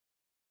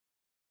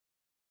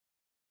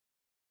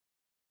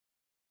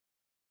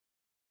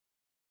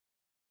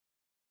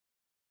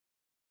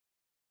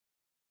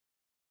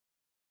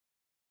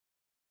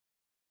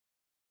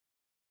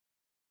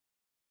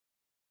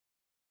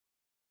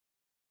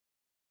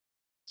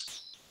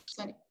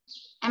Sorry.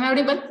 Am I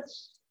audible?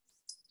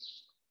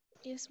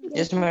 Yes,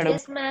 Yes, madam.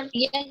 Yes, ma'am.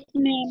 Yes,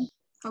 ma'am.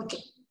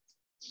 Okay.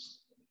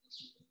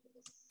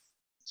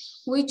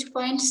 Which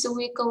points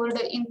we covered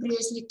in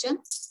previous lecture?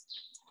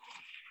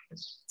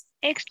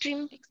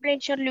 Extreme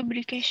pressure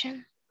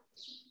lubrication.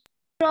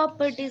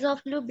 Properties of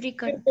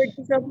lubricant.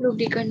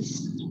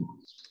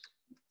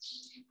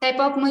 Type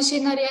of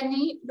machinery and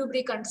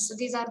lubricants.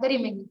 These are the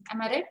remaining.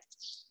 Am I right?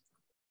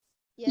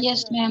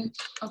 Yes, ma'am.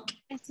 Okay.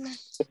 Yes,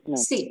 ma'am.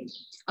 See,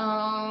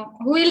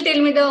 who will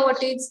tell me the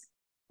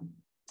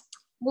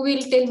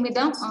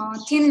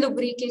thin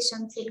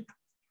lubrication film?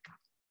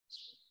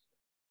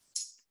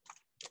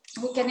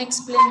 Who can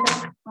explain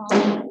the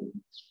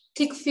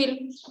thick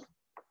film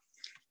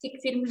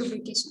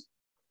lubrication?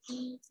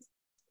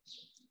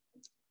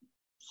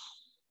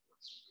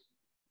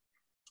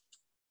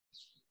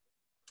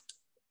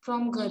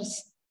 From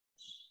girls.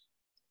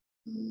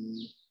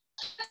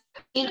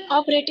 In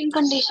operating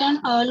condition,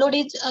 load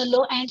is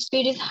low and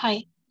speed is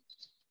high.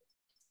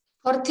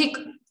 For thick.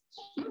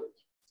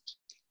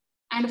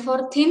 And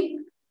for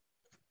thin?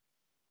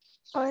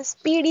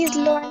 Speed is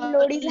low and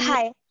load is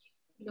high.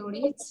 Load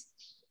is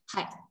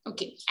high.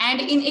 Okay.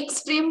 And in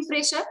extreme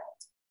pressure,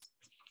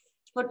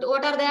 what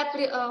are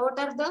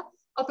the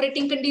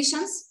operating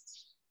conditions?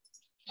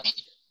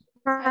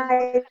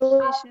 High High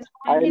temperature.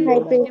 High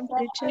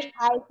temperature.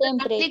 High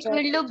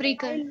Liquid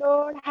lubricant.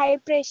 load, high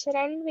pressure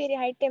and very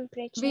high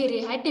temperature.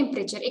 Very high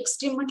temperature.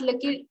 Extreme म्हटलं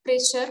की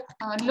pressure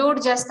load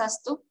जास्त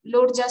असतो.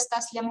 Load जास्त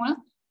असल्यामुळे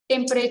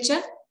temperature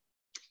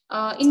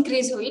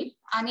increase होईल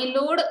आणि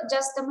load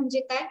जास्त म्हणजे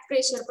काय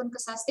प्रेशर पण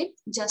कसं असते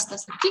जास्त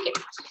असते. ठीक आहे.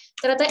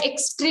 तर आता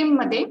एक्स्ट्रीम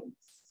मध्ये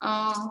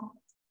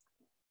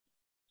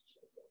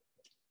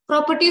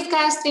प्रॉपर्टीज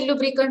काय असतील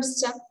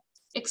लुब्रिकंट्सच्या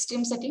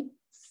एक्स्ट्रीम साठी?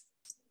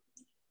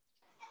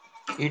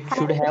 It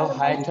should have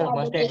high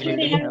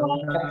thermostability,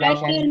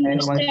 flash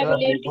and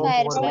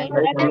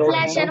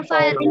Flash and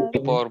fire.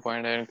 Power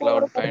point and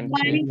cloud point.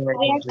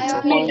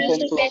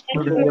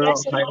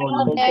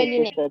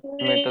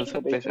 Metal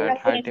surface at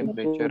high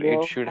temperature.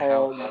 It should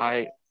have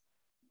high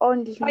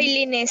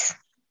Oiliness.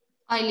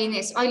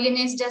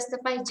 ऑइलीनेस जास्त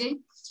पाहिजे.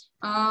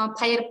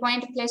 Fire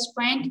point, flash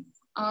point,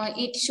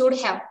 it should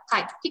have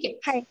हाय. ठीक आहे.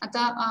 High.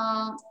 आता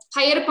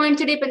fire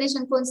पॉइंटचे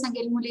definition कोण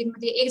सांगेल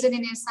मुलींमध्ये? एक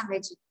जणीने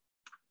सांगायची.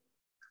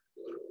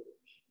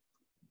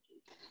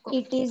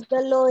 It is the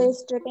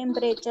lowest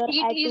temperature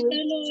It is the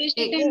lowest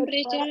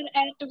temperature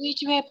at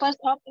which vapors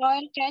of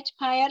oil catch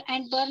fire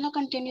and burn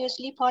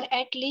continuously for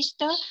at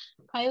least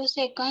 5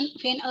 seconds.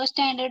 When a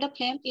standard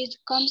flame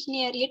comes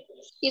near it,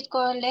 is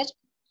called as.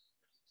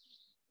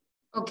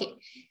 Okay,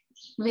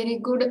 very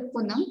good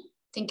Poonam,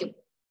 thank you.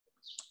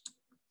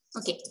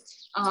 Okay,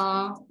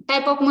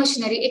 type of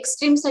machinery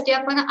extreme साठी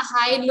आपण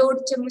हाय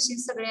लोडच्या machine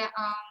सगळ्या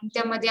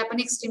त्यामध्ये आपण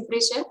extreme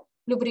pressure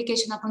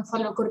lubrication आपण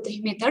follow करतो ही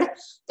method.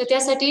 तर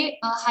त्यासाठी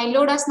हाय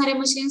लोड असणारे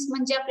मशीन्स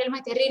म्हणजे आपल्याला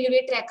माहिती आहे रेल्वे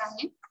ट्रॅक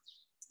आहे,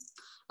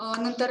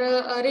 नंतर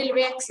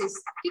रेल्वे ऍक्सेस,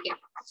 ठीक आहे,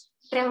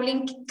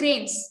 ट्रॅव्हलिंग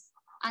क्रेन्स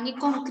आणि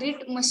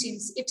कॉन्क्रीट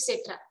मशीन्स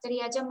इटसेट्रा. तर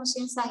या ज्या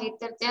मशीन्स आहेत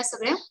तर त्या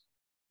सगळ्या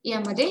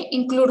यामध्ये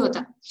इन्क्लूड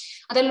होतात.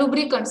 आता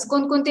लुब्रिकंट्स,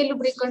 कोणकोणते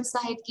लुब्रिकंट्स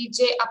आहेत की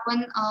जे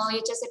आपण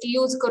याच्यासाठी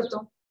यूज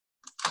करतो?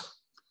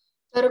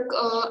 तर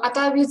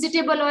आता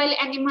व्हेजिटेबल ऑइल,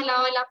 एनिमल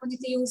ऑइल आपण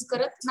इथे यूज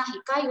करत नाही.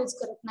 का यूज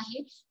करत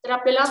नाही? तर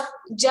आपल्याला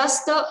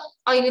जास्त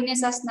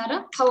ऑइलीनेस असणार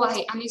हवं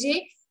आहे आणि जे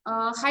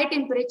हाय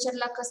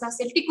टेम्परेचरला कसं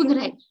असेल टिकून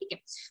राहील. ठीक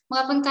आहे. मग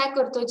आपण काय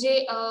करतो,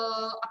 जे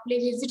आपले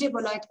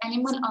व्हेजिटेबल ऑइल,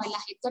 एनिमल ऑइल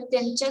आहेत तर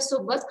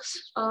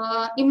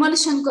त्यांच्यासोबत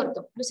इमल्शन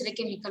करतो दुसरे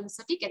केमिकल्स.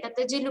 ठीक आहे.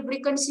 तर जे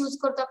लुब्रिकंट्स यूज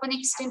करतो आपण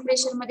एक्स्ट्रीम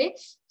प्रेशर मध्ये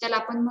त्याला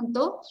आपण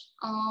म्हणतो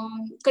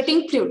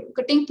कटिंग फ्लुइड.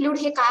 कटिंग फ्लुइड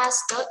हे काय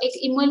असतं?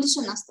 एक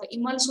इमल्शन असतं,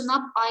 emulsion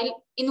of oil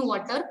in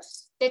water.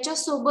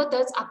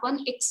 त्याच्यासोबतच आपण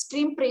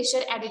एक्स्ट्रीम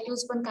प्रेशर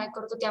ऍडिटिव्ह पण काय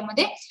करतो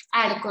त्यामध्ये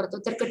ऍड करतो.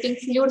 तर कटिंग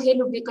फ्लुइड हे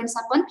लुब्रिकंट्स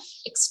आपण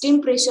एक्स्ट्रीम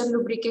प्रेशर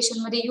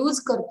लुब्रिकेशन मध्ये यूज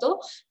करतो.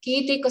 की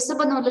ते कसं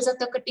बनवलं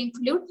जातं cutting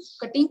fluid?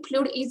 Cutting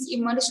fluid is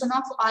emulsion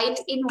of oil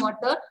in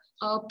water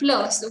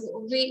plus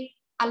we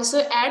also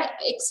add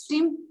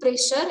extreme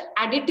pressure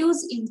additives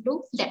into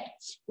that.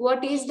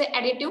 What is the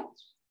additive?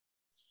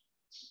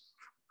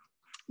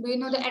 Do you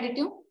know the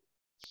additive?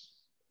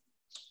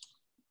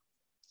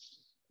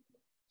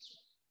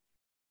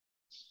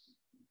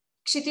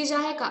 Kshitija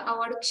आहे का?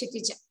 Award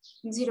Kshitija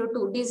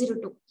 02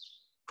 D02.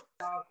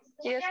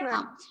 Yes,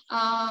 ma'am.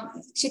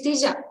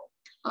 Kshitija,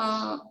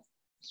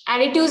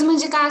 additive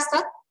म्हणजे काय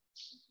असतात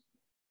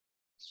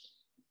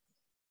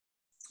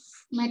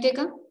माहितीये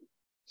का?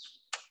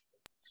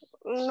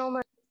 No,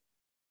 ma'am.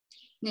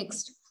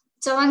 Next,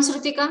 Chavan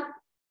Shrutika.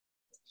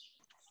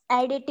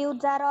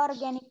 Additives are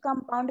organic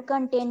compound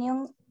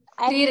containing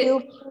Free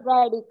active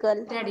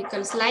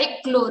radicals like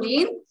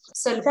chlorine,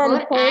 sulfur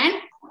and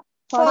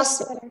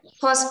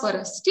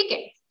phosphorus. ठीक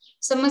आहे.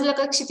 समजलं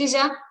का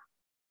क्षितिजा?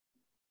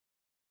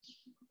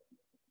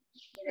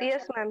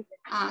 Yes, ma'am.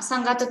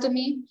 सांगा तर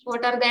तुम्ही,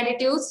 what are the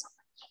additives?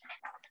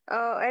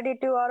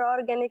 Additive or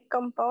organic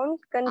compound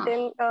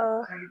contain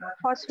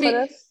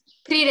phosphorus.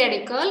 Free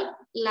radical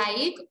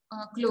like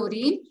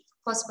chlorine,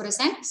 phosphorus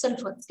and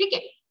sulfur. ठीक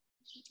आहे.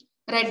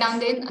 Right down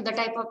then the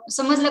type of.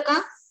 समजलं का?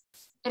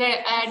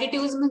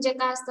 ऍडिटिव्ह म्हणजे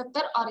काय असतात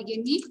तर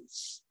ऑर्गेनिक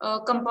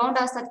कंपाऊंड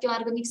असतात किंवा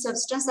ऑर्गेनिक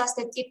सबस्टन्स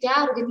असतात की त्या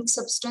ऑर्गेनिक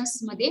सबस्टन्स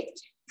मध्ये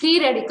फ्री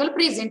रॅडिकल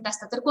प्रेझेंट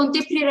असतात. तर कोणते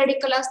फ्री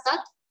रॅडिकल असतात?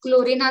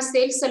 क्लोरीन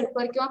असेल,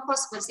 सल्फर किंवा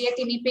फॉस्फरस या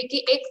तिन्हीपैकी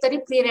एक तरी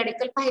फ्री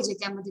रॅडिकल पाहिजे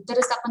त्यामध्ये,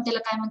 तरच आपण त्याला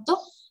काय म्हणतो?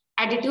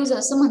 ऍडिटिव्ह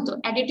असं म्हणतो.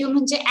 ऍडिटिव्ह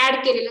म्हणजे ऍड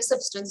केलेलं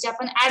सबस्टन्स जे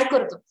आपण ऍड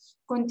करतो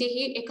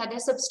कोणतेही एखाद्या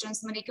सबस्टन्स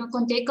मध्ये किंवा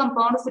कोणत्याही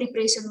कंपाऊंड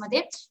प्रिपरेशन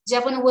मध्ये जे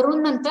आपण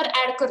वरून नंतर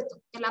ऍड करतो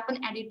त्याला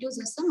आपण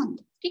ऍडिटिव्ह असं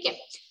म्हणतो. ठीक आहे,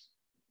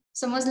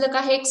 समजलं का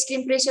हे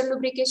extreme pressure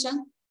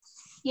lubrication?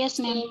 Yes,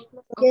 ma'am.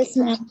 Yes,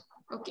 ma'am.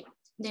 Okay,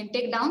 then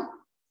take down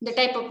the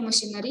type of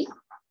machinery.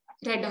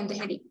 Write down the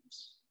heading.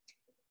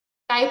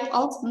 Type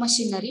of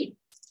machinery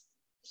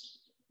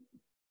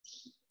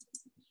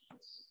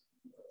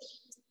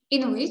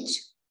in which,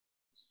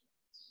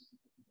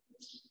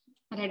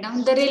 write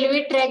down the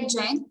railway track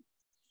join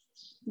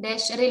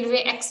dash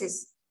railway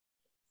axis.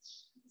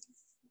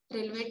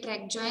 Railway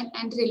track join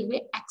and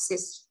railway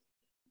axis,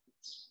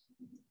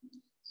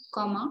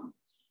 comma.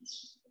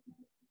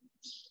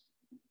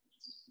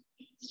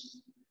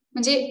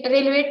 म्हणजे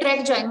railway track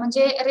joint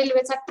म्हणजे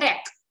रेल्वेचा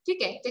track.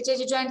 ठीक आहे, त्याचे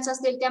जे joints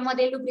असतील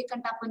त्यामध्ये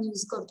lubricant आपण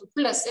यूज करतो.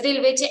 प्लस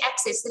रेल्वेचे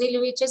ऍक्सेस,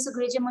 रेल्वेचे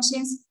सगळे जे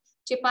मशीन्स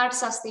चे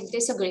पार्ट्स असतील ते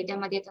सगळे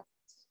त्यामध्ये येतात.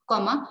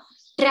 Comma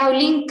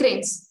travelling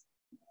cranes,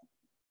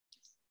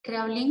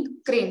 travelling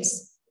cranes,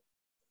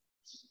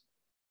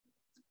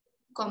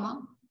 comma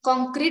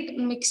concrete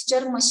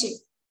mixture machine,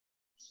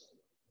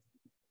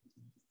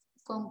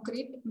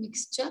 concrete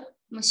mixture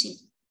machine.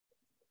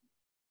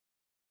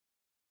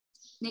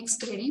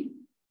 Next heading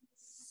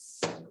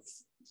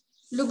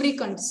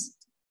lubricants.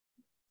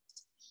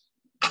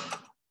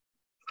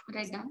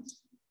 Write down.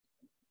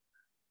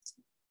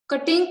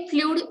 Cutting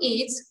fluid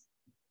is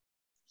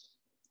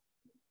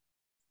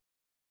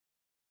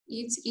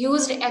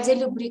used as a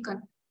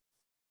lubricant.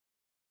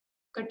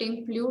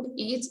 Cutting fluid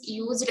is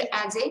used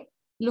as a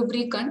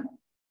lubricant.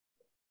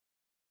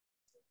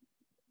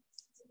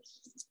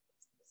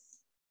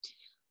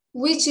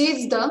 Which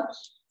is the,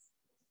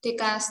 ते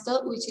काय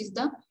असतं? Which is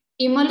the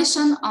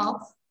emulsion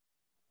of,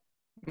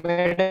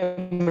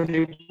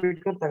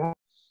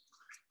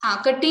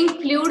 cutting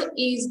fluid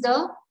is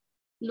the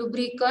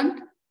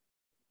lubricant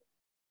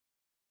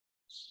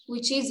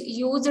which is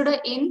used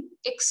in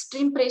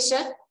extreme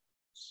pressure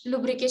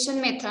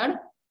lubrication method.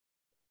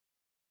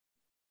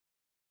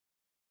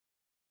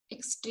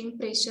 Extreme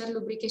pressure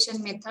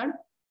lubrication method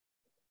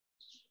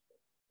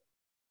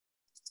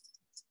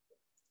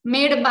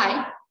made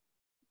by,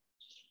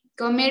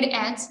 made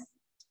as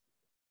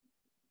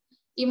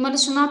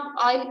emulsion of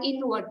oil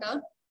in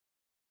water,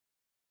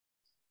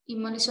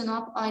 emulsion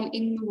of oil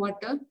in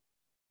water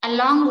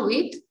along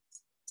with,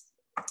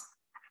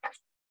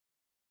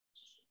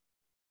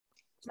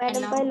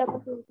 madam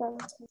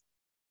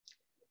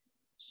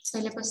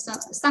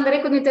पहिल्यापासून सांग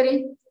रे कोणीतरी.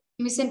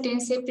 मी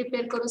sentence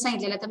prepare करून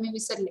सांगितलेला तर मी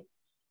विसरले.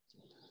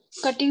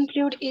 Cutting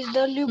fluid is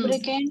the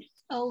lubricant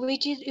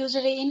which is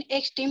used in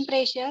extreme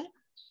pressure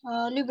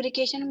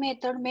lubrication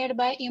method made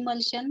by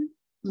emulsion.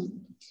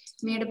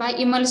 Made by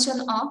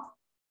emulsion of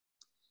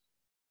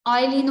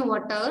oil in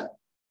water,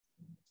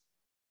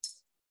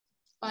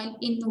 oil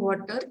in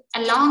water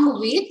along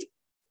with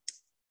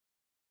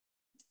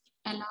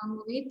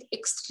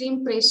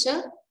extreme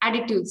pressure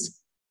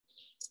additives,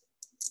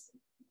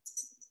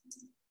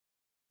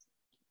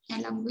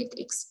 along with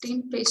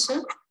extreme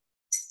pressure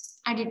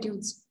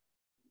additives.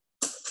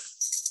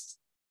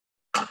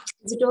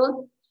 Is it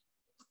all?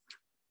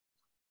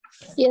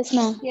 Yes,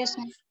 ma'am. Yes,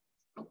 ma'am.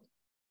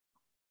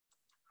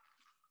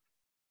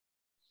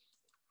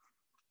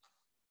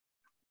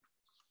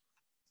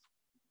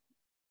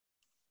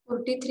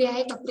 (43)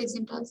 आहे का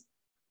present आज?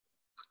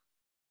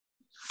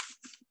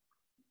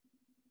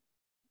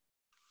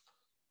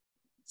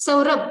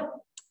 सौरभ,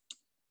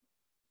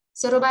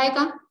 सौरभ आहे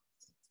का?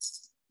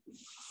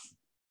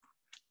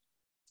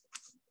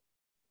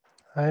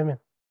 आहे ma'am.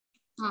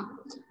 हा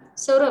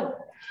Saurabh,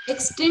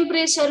 extreme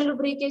pressure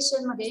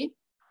lubrication मध्ये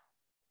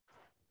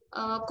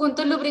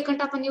कोणतं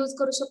lubricant आपण यूज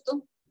करू शकतो?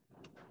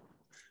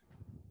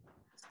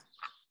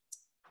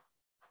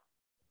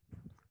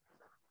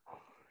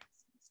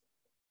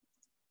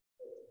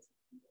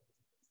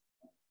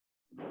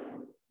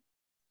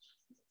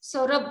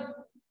 सौरभ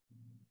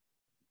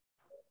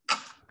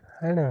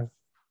आहे ना.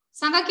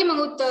 सांगा की मग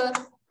उत्तर.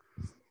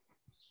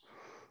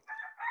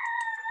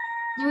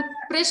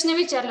 प्रश्न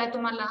विचारलाय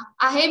तुम्हाला.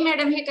 आहे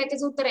मॅडम हे काय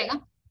त्याचं उत्तर आहे का?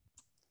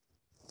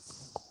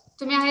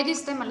 तुम्ही आहे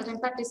दिसतंय मला,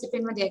 तुम्ही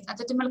पार्टिसिपेंट मध्ये आहेत.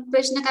 आता तुम्हाला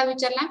प्रश्न काय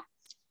विचारला?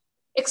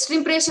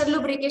 एक्स्ट्रीम प्रेशर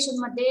लुब्रिकेशन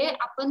मध्ये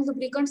आपण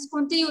लुब्रिकंट्स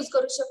कोणते यूज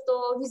करू शकतो?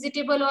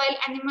 व्हेजिटेबल ऑइल,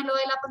 एनिमल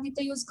ऑइल आपण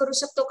इथे यूज करू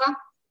शकतो का?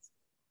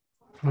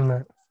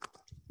 नाही.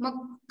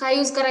 मग काय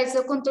यूज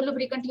करायचं? कोणतं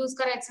लुब्रिकंट यूज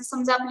करायचं?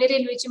 समजा आपले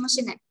रेल्वेची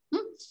मशीन आहे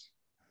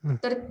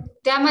तर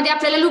त्यामध्ये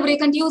आपल्याला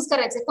लुब्रिकंट यूज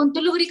करायचं.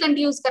 कोणतं लुब्रिकंट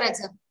यूज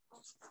करायचं?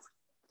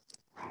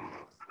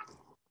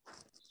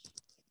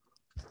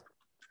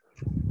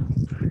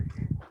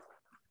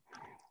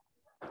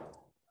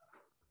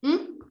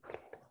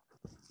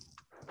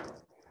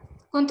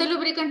 कोणतं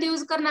लुब्रिकंट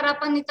यूज करणार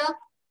आपण इथं?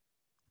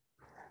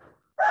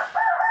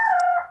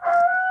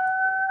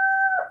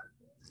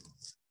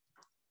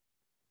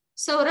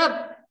 सौरभ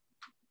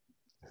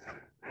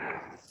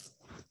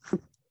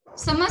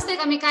समजते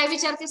का मी काय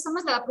विचारते?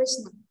 समजला का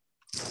प्रश्न?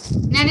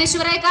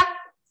 ज्ञानेश्वर आहे का?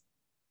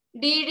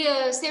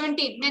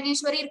 D17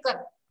 Dnyaneshwar Irkar.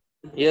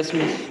 Yes,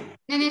 miss.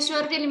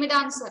 Naneshwar, tell me the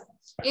answer.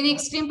 In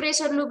extreme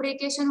pressure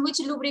lubrication, which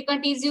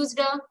lubricant is used?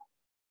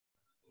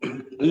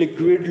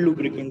 Liquid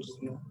lubricants.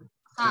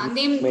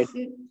 Name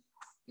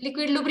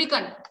liquid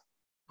lubricant.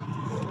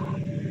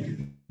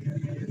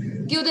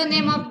 Give the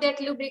name of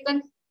that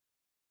lubricant.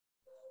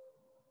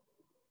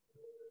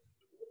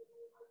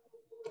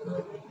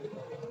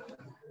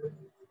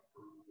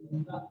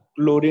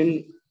 Chlorine,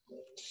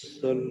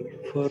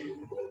 sulfur,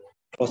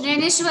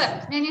 phosphorus.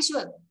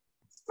 Naneshwar.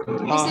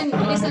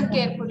 Listen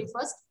carefully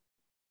first.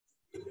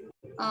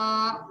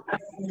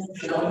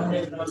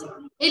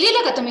 हे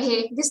लिहिलं का तुम्ही? हे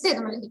दिसतंय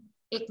तुम्हाला?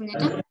 एक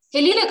minute.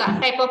 हे लिहिलं का?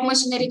 टाइप ऑफ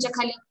मशिनरीच्या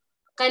खाली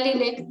काय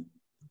लिहिलंय?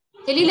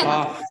 हे लिहिलं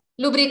का?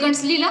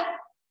 लुब्रिकंट्स लिहिलं?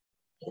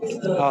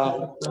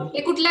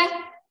 हे कुठलं आहे?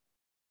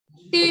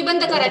 टीव्ही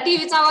बंद करा.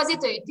 टीव्हीचा आवाज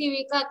येतोय.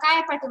 टीव्ही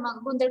काय पाठीमाग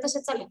गोंधळ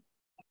कशात चालू?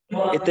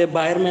 इथे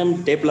बाहेर मॅम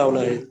टेप लावला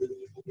आहे.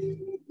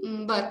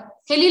 बर,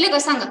 हे लिहिलं का?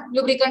 सांगा.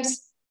 लुब्रिकंट्स.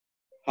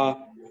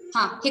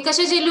 हा, हे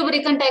कशाचे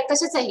लुब्रिकंट आहे?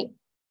 कशाच आहे?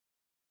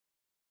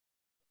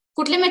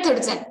 कुठल्या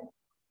मेथडचं आहे?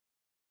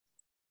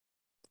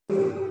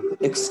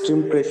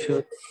 Extreme pressure.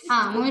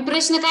 हा, मग मी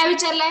प्रश्न काय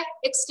विचारलाय?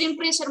 एक्स्ट्रीम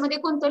प्रेशर मध्ये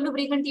कोणतं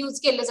लुब्रिकंट यूज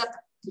केलं जातं?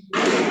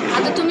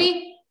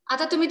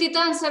 आता तुम्ही तिथं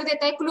आन्सर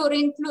देताय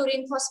क्लोरीन,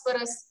 फ्लोरीन,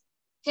 फॉस्फरस.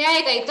 हे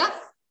आहे का इथं?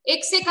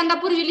 1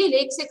 सेकंदापूर्वी लिहिले.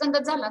 1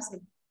 सेकंदात झाला असेल.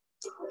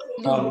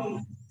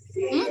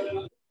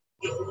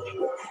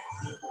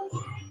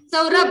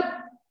 सौरभ,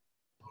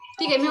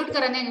 ठीक आहे, म्यूट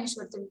करा.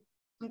 ज्ञानेश्वर तुम्ही,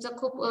 तुमचा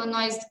खूप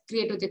नॉइज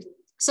क्रिएट होते.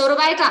 सौरभ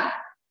आहे का?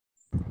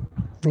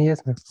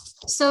 Yes ma'am.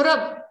 Saurabh,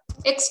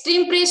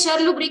 extreme pressure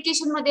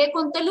lubrication मध्ये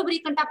कोणतं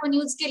लुब्रिकंट आपण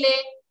यूज केले?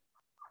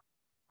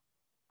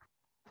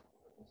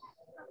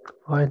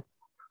 ऑइल.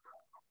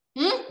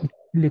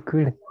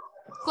 लिक्विड.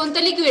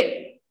 कोणतं लिक्विड?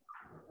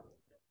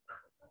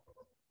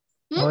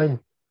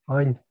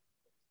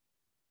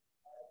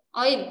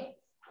 ऑइल.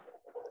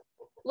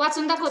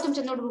 वाचून दाखवा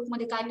तुमच्या नोटबुक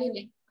मध्ये काय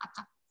लिहिलंय.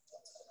 आता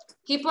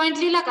ही पॉइंट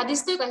लिहिला का?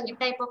 दिसतोय का? हे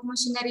टाइप ऑफ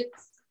मशिनरी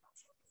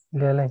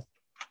लिहिलंय.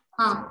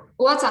 हा,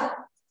 वाचा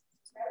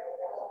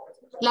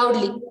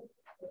लाऊडली.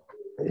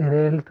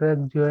 Rail track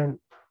join,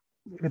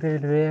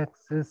 railway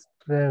access,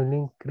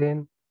 travelling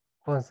crane,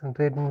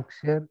 concentrate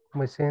mixture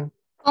machine.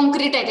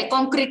 Concrete आहे ते.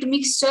 कॉन्क्रीट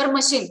मिक्सचर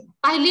मशीन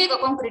पाहिली आहे का?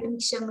 कॉन्क्रीट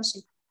मिक्सचर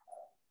मशीन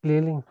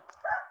लिहिली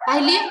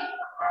पाहिली?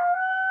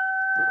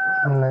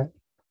 नाही.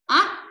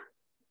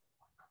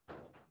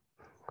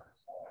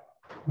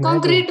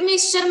 कॉन्क्रीट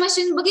मिक्सचर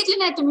मशीन बघितली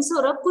नाही तुम्ही?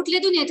 सौरभ, कुठल्या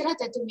दुनियेत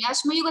राहताय तुम्ही?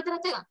 अश्मयुगात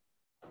राहताय का?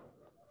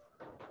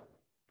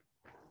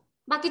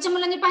 बाकीच्या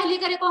मुलांनी पाहिली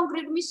का रे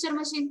concrete mixture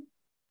machine?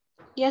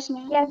 Yes,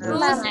 ma'am.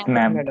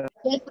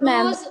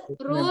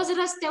 रोज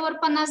रस्त्यावर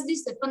 50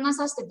 दिसतात. 50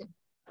 असते ते.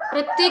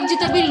 प्रत्येक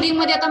जिथं बिल्डिंग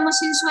मध्ये आता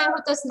मशीन शिवाय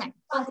होतच नाही.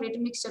 कॉन्क्रीट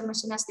मिक्सचर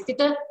मशीन असते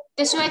तिथं,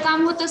 त्याशिवाय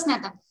काम होतच नाही.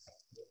 आता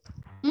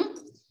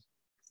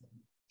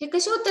हे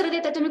कशी उत्तर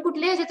देता तुम्ही?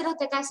 कुठल्या ह्याच्यात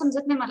राहताय काय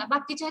समजत नाही मला.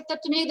 बाकीच्या ह्याच्यात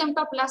तुम्ही एकदम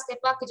टॉपला असते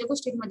बाकीच्या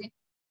गोष्टींमध्ये.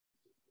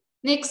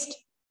 नेक्स्ट,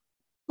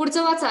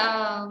 पुढचं वाचा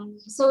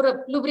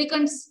Saurabh.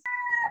 लुब्रिकंट्स.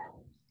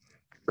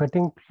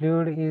 Cutting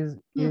fluid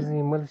is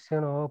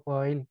emulsion of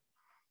oil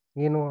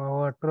in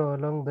water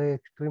along the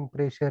extreme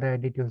pressure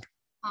additive.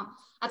 हा,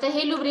 आता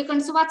हे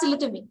लुब्रिकंट्स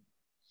वाचलं तुम्ही.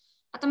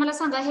 आता मला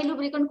सांगा, हे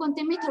लुब्रिकंट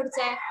कोणत्या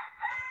मेथडचं आहे?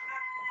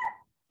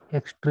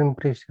 Extreme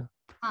pressure.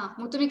 हा,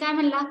 मग तुम्ही काय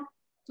म्हणला?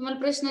 तुम्हाला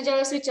प्रश्न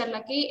ज्यावेळेस विचारला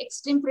की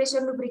एक्स्ट्रीम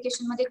प्रेशर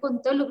लुब्रिकेशन मध्ये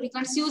कोणतं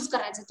लुब्रिकंट्स यूज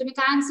करायचं, तुम्ही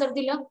काय आन्सर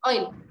दिलं?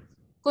 ऑइल.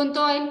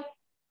 कोणतं ऑइल?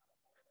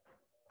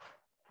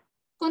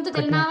 कोणतं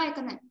त्याला नाव आहे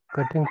का नाही?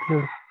 Cutting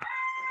fluid.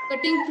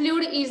 Cutting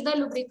fluid is the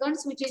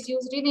लुब्रिकंट्स which is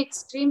used in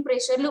extreme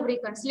pressure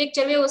लुब्रिकंट्स.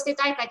 Lecture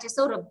व्यवस्थित ऐकायचे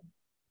सौरभ.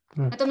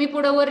 आता मी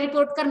पुढे वर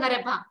रिपोर्ट करणार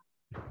आहे. पहा,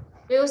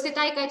 व्यवस्थित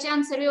ऐकायचे,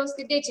 आन्सर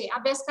व्यवस्थित द्यायचे,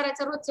 अभ्यास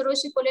करायचा, रोजचं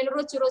रोज शिकवलेलं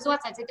रोजची रोज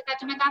वाचायचं. ते काय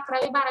तुम्ही आता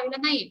 11वी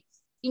 12वीला नाहीये,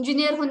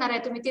 इंजिनियर होणार आहे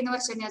तुम्ही 3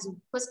 वर्षांनी. अजून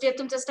फर्स्ट इयर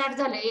तुमचं स्टार्ट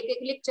झालंय.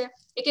 एक लेक्चर,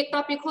 एक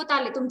टॉपिक होत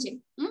आले तुमचे,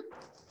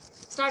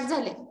 स्टार्ट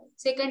झाले.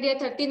 सेकंड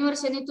इयर 3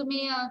 वर्षांनी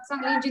तुम्ही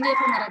चांगले इंजिनियर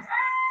होणार आहात.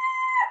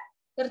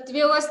 तर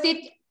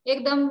व्यवस्थित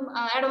एकदम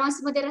ऍडव्हान्स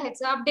मध्ये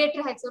राहायचं, अपडेट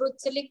राहायचं.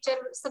 रोजचं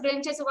लेक्चर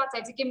सगळ्यांचेच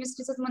वाचायचे.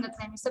 केमिस्ट्रीच म्हणत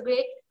नाही मी,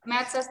 सगळे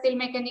मॅथ्स असतील,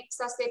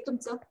 मेकॅनिक्स असतील,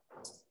 तुमचं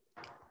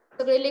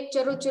सगळे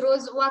लेक्चर रोजचे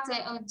रोज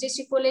वाचाय. जे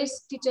शिकवले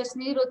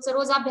टीचर्सनी रोजचा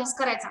रोज अभ्यास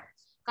करायचा.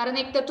 कारण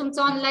एक तर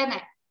तुमचं ऑनलाईन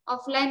आहे,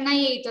 ऑफलाईन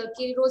नाही इथं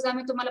की रोज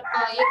आम्ही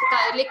तुम्हाला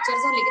एक लेक्चर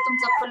झाले की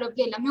तुमचा फॉलोअप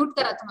घ्यायला. म्यूट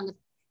करा, तुम्हाला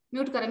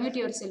म्यूट करा, म्यूट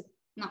युअरसेल्फ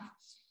ना.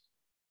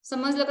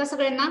 समजलं का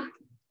सगळ्यांना?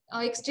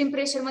 एक्स्ट्रीम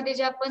प्रेशर मध्ये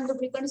जे आपण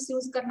लुब्रिकंट्स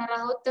यूज करणार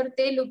आहोत तर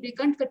ते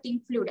लुब्रिकंट कटिंग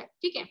फ्लूइड आहे.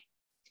 ठीक आहे.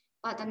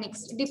 आता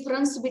next,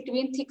 difference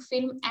between thick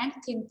film and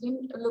thin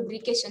film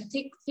lubrication.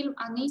 Thick film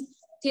आणि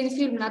थिन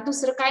फिल्मला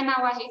दुसरं काय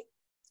नाव आहे?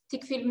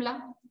 Thick फिल्मला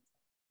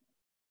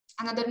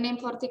another name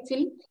for thick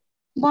film?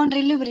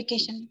 Boundary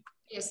lubrication.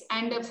 Yes,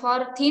 and for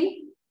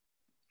thin?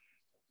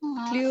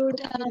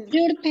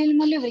 Fluid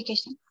film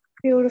lubrication.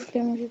 Fluid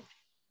film.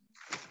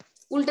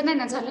 उलट नाही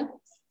ना झालं?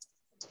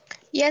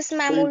 येस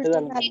मॅम उलट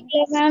झालं.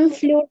 मॅम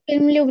फ्लूइड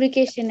फिल्म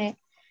lubrication आहे.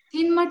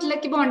 थिन म्हटलं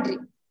की बाउंड्री,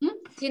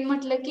 थिन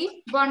म्हटलं की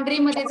बाउंड्री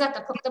मध्ये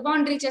जातात, फक्त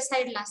बाउंड्रीच्या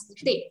साईडला असते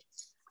ते.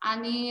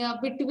 आणि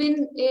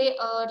बिटवीन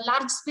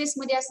लार्ज स्पेस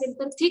मध्ये असेल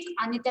तर थिक,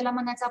 आणि त्याला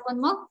म्हणायचं आपण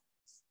मग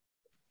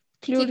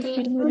Fluid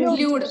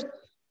film.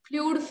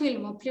 फ्लुइड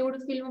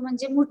फिल्म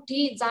म्हणजे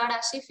मोठी जाड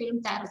अशी फिल्म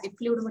तयार होते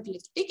फ्लुइड म्हटले.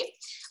 ठीक आहे.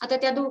 आता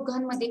त्या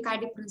दोघांमध्ये काय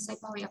डिफरन्स आहे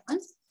पाहूया आपण.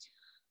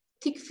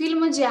 थिक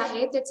फिल्म जे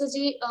आहे त्याचं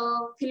जी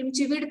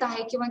फिल्मची विड्थ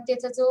आहे किंवा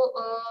त्याचा जो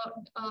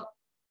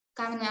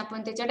काय म्हणूया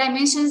आपण त्याच्या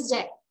डायमेन्शन्स जे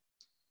आहे,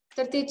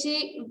 तर त्याची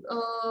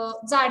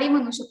जाडी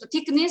म्हणू शकतो.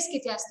 थिकनेस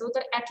किती असतो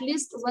तर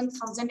ऍटलिस्ट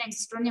 1000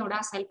 एंगस्ट्रॉम एवढा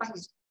असायला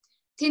पाहिजे.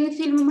 थिन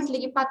फिल्म म्हटली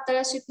की पातळ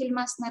अशी फिल्म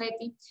असणार आहे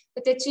ती,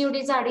 तर त्याची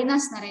एवढी जाडी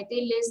नसणार आहे,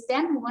 ते लेस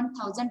दॅन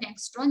 1000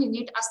 एंगस्ट्रॉम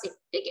युनिट असेल.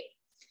 ठीक आहे.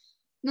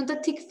 नंतर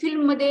थिक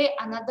फिल्म मध्ये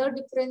another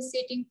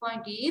differentiating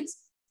point is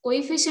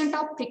coefficient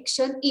of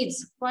friction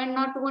is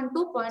 0.01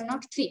 to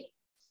 0.03.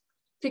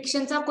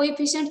 फ्रिक्शनचा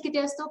coefficient किती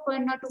असतो?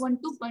 0.01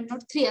 to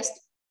 0.03 असतो.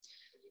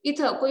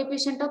 इथं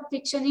coefficient of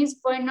friction is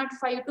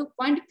 0.05 to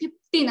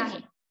 0.15 आहे.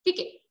 ठीक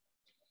आहे.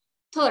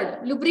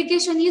 Third,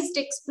 lubrication is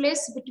text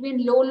place between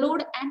low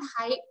load and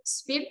high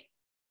speed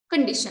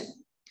condition.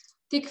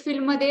 Thick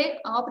film मध्ये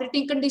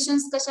operating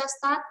conditions कशा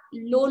असतात?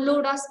 लो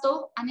लोड असतो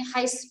आणि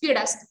हाय स्पीड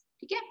असतो.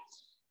 ठीक आहे.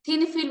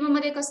 थिन फिल्म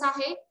मध्ये कसं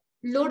आहे?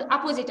 लोड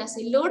अपोजिट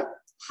असेल, लोड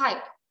हाय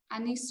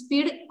आणि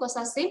स्पीड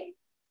कसं असेल?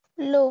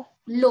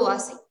 लो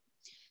असेल.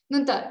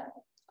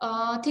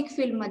 नंतर थिक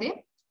फिल्म मध्ये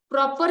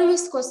proper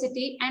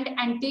viscosity and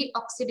anti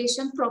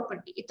oxidation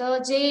property. इथं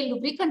जे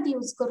लुब्रिकंट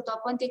यूज करतो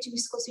आपण त्याची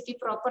विस्कोसिटी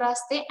प्रॉपर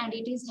असते and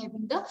it is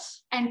having the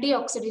anti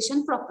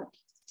oxidation property.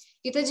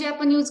 इथं जे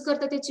आपण यूज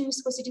करतो त्याची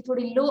विस्कोसिटी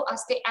थोडी लो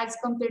असते as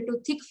compare to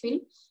thick film,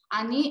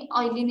 आणि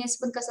ऑइलीनेस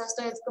पण कसा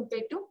असतो ऍज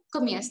कम्पेअर टू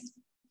कमी असतो.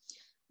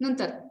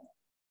 नंतर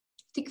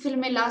थिक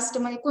फिल्म लास्ट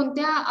मध्ये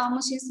कोणत्या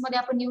मशीन्स मध्ये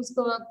आपण यूज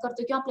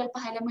करतो किंवा आपल्याला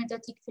पाहायला मिळतं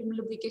थिक फिल्म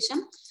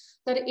लुब्रिकेशन?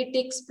 तर इट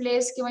टेक्स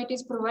प्लेस किंवा it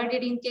is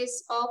provided in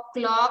case of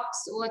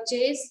clocks,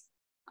 watches,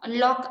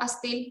 lock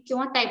असतील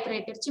किंवा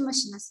टाइपरायटरची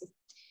मशीन असेल.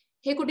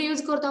 हे कुठे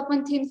यूज करतो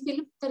आपण थिन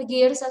फिल्म? तर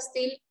गिअर्स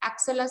असतील,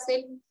 ऍक्सल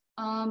असेल,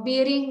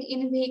 बिअरिंग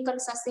इन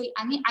व्हेकल्स असेल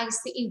आणि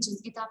आयसी इंजिन.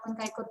 इथं आपण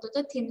काय करतो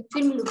तर थिन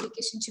फिल्म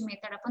लुब्रिकेशनची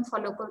मेथड आपण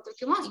फॉलो करतो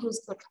किंवा यूज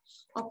करतो.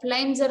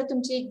 ऑफलाईन जर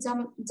तुमची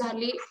एक्झाम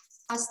झाली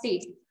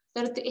असतील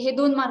तर हे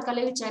 2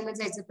 मार्काला विचारलं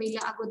जायचं.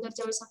 पहिल्या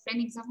अगोदरच्या वेळेस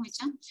ऑफलाईन एक्झाम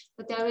व्हायच्या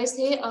तर त्यावेळेस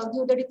हे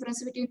give the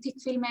difference between thick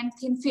film and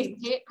thin film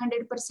हे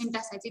 100%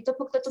 असायचं. इथं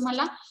फक्त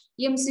तुम्हाला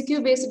एमसीक्यू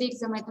बेस्ड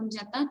एक्झाम आहे तुमची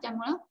आता,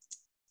 त्यामुळं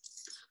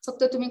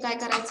फक्त तुम्ही काय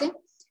करायचे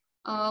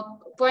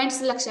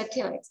पॉइंट्स लक्षात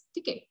ठेवायचे.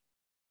 ठीक आहे.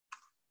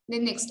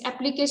 Then next,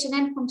 application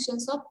and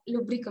functions of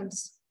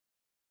लुब्रिकंट्स.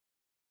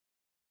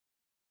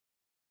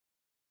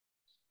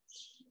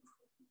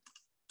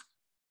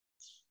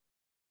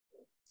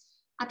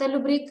 आता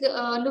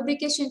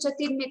लुब्रिकेशनच्या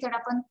 3 मेथड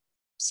आपण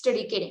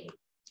स्टडी केले.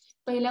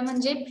 पहिलं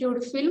म्हणजे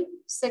fluid film,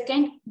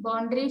 second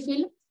boundary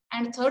film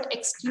and third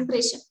extreme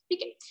pressure.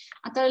 ठीक आहे.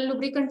 आता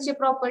लुब्रिकंटचे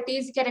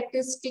प्रॉपर्टीज,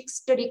 कॅरेक्टरिस्टिक्स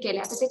स्टडी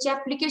केल्या. आता त्याचे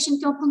ऍप्लिकेशन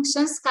किंवा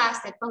फंक्शन्स काय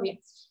असतात पाहूया.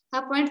 हा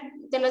पॉइंट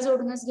त्याला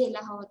जोडूनच घ्यायला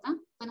हवा होता,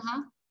 पण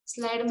हा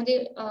स्लाइड मध्ये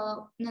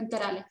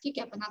नंतर आला. ठीक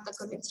आहे. आपण आता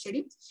करूया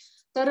स्टडी.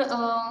 तर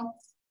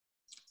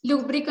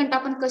लुब्रिकंट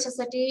आपण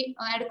कशासाठी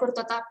ऍड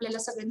करतो आता आपल्याला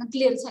सगळ्यांना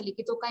क्लिअर झाली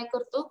की तो काय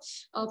करतो?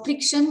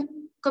 फ्रिक्शन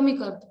कमी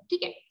करतो.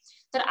 ठीक आहे.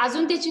 तर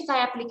अजून त्याची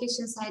काय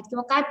ऍप्लिकेशन्स आहेत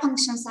किंवा काय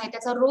फंक्शन्स आहेत,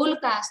 त्याचा रोल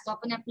काय असतो?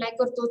 आपण अप्लाय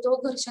करतो तो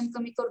घर्षण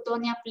कमी करतो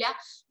आणि आपल्या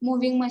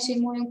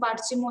मुव्हिंग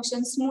पार्टची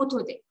मोशन स्मूथ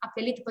होते.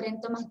 आपल्याला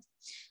इथपर्यंत माहिती.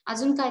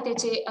 अजून काय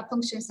त्याचे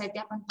फंक्शन्स आहेत ते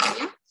आपण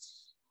पाहूया.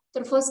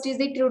 तर first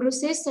is it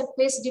reduces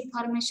surface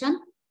deformation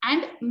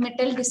and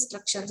metal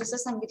destruction. जसं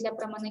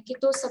सांगितल्याप्रमाणे की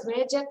तो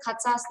सगळे ज्या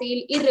खाचा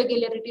असतील,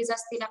 इरेग्युलरिटीज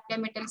असतील आपल्या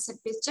मेटल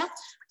सरफेसच्या,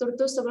 तर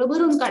तो सगळं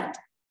भरून काढतो.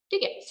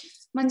 ठीक आहे.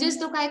 म्हणजेच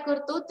तो काय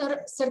करतो तर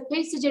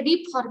सरफेस जे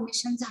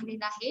डिफॉर्मेशन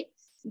झालेलं आहे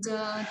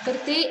तर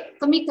ते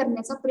कमी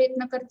करण्याचा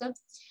प्रयत्न करतं.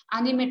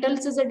 आणि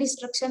मेटलचं जर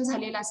डिस्ट्रक्शन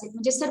झालेलं असेल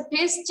म्हणजे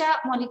सरफेसच्या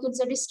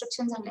मॉलिक्युलचं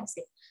डिस्ट्रक्शन झालं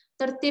असेल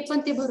तर ते पण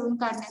ते भरून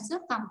काढण्याचं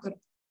काम करतं.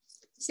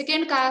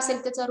 सेकंड काय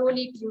असेल त्याचा role?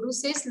 It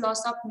reduces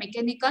loss of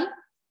mechanical,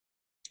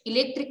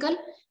 electrical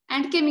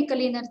and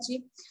chemical energy.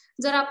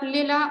 जर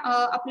आपल्याला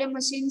आपल्या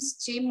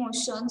मशीन्सची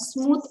मोशन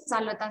स्मूथ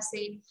चालत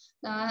असेल,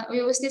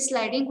 व्यवस्थित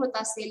स्लायडिंग होत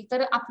असेल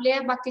तर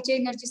आपल्या बाकीच्या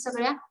एनर्जी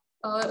सगळ्या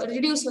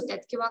रिड्यूस होतात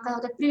किंवा काय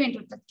होतात? प्रिव्हेंट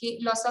होतात. की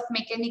लॉस ऑफ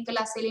मेकॅनिकल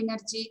असेल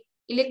एनर्जी,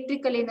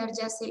 इलेक्ट्रिकल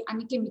एनर्जी असेल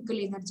आणि केमिकल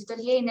एनर्जी, तर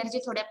हे एनर्जी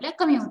थोड्या आपल्या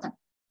कमी होतात.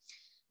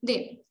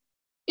 Then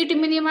it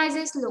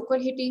minimises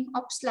local heating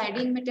of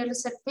sliding metal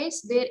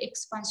surface, there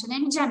expansion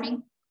and jamming.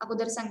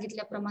 अगोदर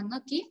सांगितल्याप्रमाणे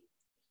की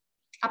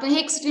आपण हे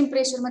एक्स्ट्रीम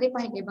प्रेशर मध्ये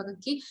पाहिले बघा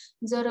की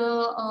जर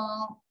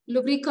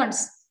लुब्रिकंट्स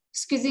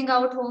स्क्विझिंग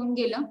आउट होऊन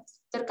गेलं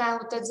तर काय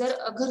होतं, जर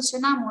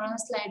घर्षणामुळे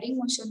स्लायडिंग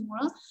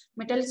मोशनमुळे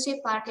मेटलचे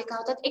पार्ट हे काय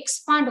होतात,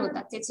 एक्सपांड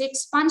होतात, त्याचे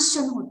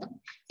एक्सपान्शन होतं.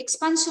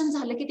 एक्सपान्शन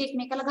झालं की ते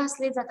एकमेकाला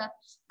घासले जातात,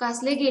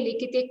 घासले गेले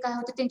की ते काय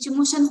होतं, त्यांची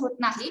मोशन होत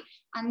नाही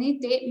आणि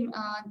ते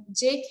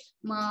जे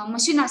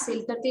मशीन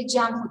असेल तर ते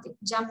जाम होते.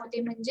 जाम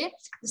होते म्हणजे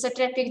जसं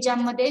ट्रॅफिक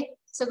जाम मध्ये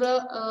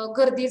सगळं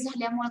गर्दी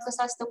झाल्यामुळे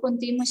कसं असतं,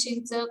 कोणत्याही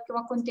मशीनचं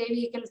किंवा कोणत्याही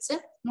व्हेकलचं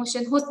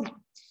मोशन होत नाही.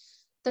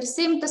 तर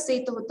सेम तसं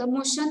इथं होतं,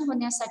 मोशन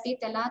होण्यासाठी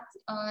त्याला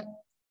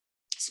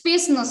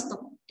स्पेस नसतो,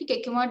 ठीक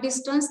आहे, किंवा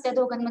डिस्टन्स त्या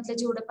दोघांमधलं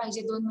जेवढं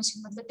पाहिजे दोन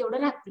मशीन मधलं तेवढं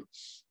राहते,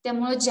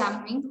 त्यामुळे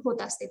जॅमिंग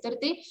होत असते. तर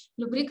ते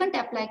लुब्रिकंट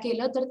अप्लाय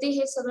केलं तर ते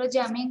हे सगळं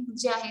जॅमिंग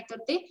जे आहे तर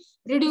ते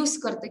रिड्यूस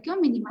करतं किंवा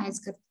मिनिमाइज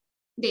करतं.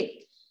 दे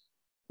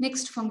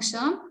next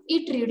function,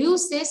 it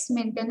reduces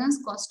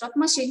maintenance cost of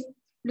machine.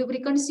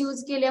 लुब्रिकंट्स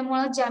use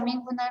केल्यामुळे जॅमिंग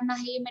होणार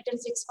नाही,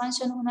 मेटलचं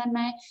एक्सपान्शन होणार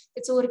नाही,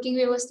 त्याचं वर्किंग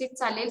व्यवस्थित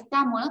चालेल,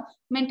 त्यामुळे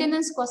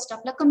मेंटेनन्स कॉस्ट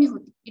आपला कमी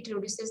होते. It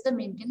reduces the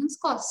maintenance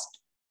cost.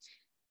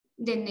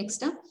 Then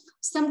next,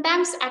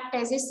 sometimes act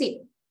as a seal.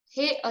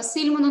 हे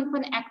सील म्हणून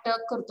पण ऍक्ट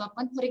करतो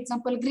आपण. फॉर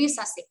एक्झाम्पल ग्रीस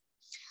असेल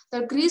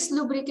तर ग्रीस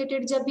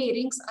लुब्रिकेटेड ज्या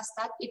बेरिंग्स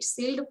असतात, it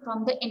sealed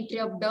from the entry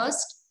of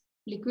dust,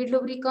 liquid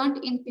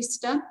lubricant in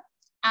piston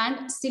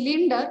and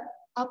cylinder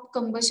of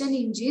combustion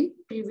engine,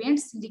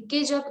 prevents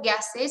leakage of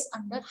gases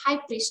under high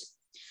pressure.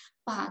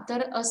 पहा,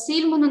 तर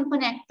सील म्हणून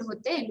पण ऍक्ट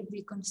होते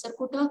lubricant. Sir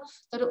कुठं,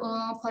 तर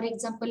for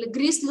example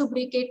Greece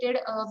lubricated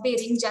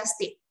bearing जे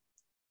असते,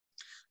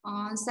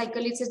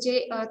 सायकलीचं जे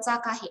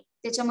चाक आहे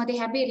त्याच्यामध्ये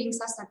ह्या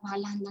बेरिंग्स असतात, पहा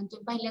लहान लहान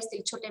तुम्ही पाहिले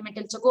असतील, छोट्या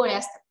मेटलच्या गोळ्या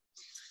असतात.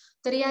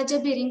 तर या ज्या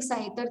बेरिंग्स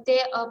आहेत तर ते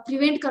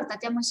प्रिव्हेंट करतात,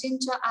 त्या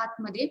मशीनच्या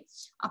आतमध्ये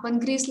आपण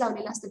ग्रीस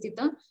लावलेलं असतं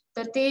तिथं,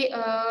 तर ते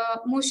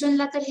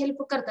मोशनला तर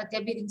हेल्प करतात त्या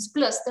बेरिंग्स.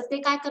 प्लस तर ते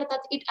काय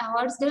करतात, it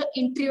avoids the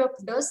entry of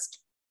dust,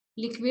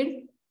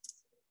 liquid.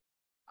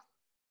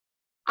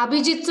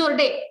 Abhijit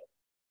Chorde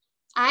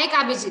आहे का?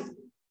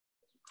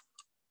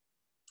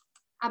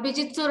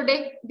 Abhijit Chorde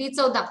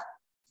D14.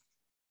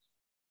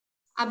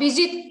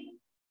 Abhijit,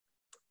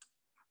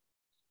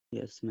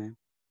 yes ma'am.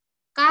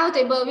 काय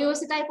होतंय,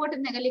 व्यवस्थित ऐकू वाटत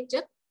नाही का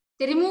लेक्चर?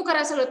 ते रिमूव्ह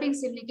करा सगळं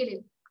पेन्सिलने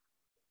केलेलं.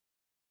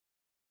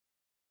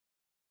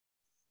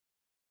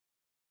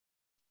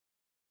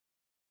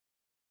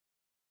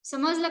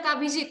 समजलं का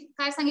अभिजित?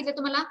 काय सांगितलं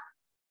तुम्हाला?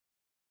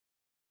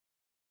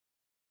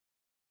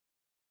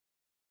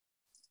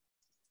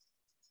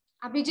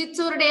 अभिजित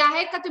चोरडे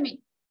आहेत का तुम्ही?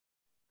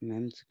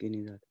 मॅम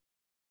चुकीने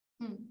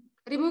झालं.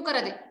 रिमूव्ह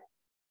करा ते.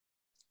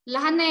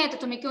 लहान नाही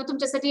आता तुम्ही, किंवा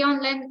तुमच्यासाठी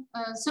ऑनलाईन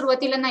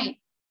सुरुवातीला नाही.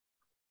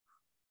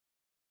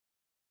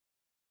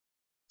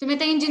 तुम्ही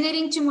आता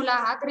इंजिनिअरिंगची मुलं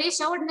आहात,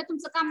 रेषा ओढणं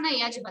तुमचं काम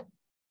नाही अजिबात.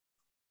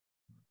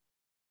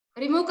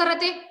 रिमूव्ह करा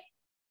ते.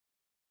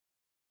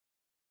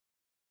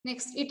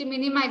 Next, it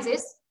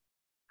minimises.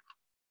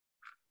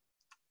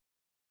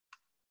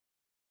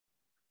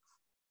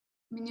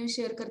 Me new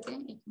share करते,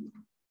 एक मिनिट.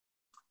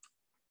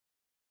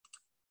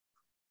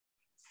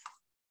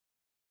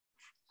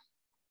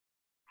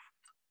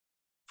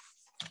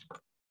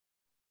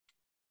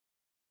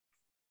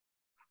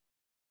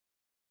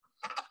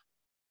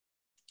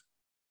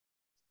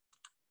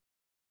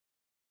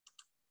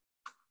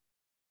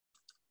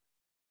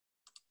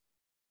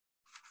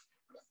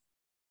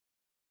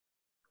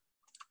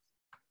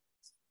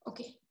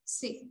 Okay,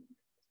 C.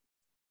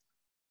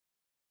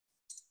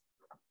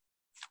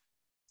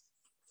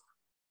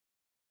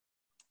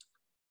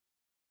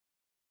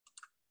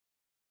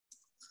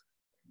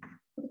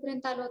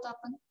 कुठपर्यंत आलो होतो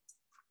आपण?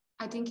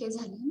 आय थिंक हे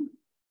झालं ना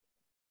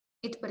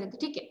इथपर्यंत,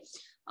 ठीक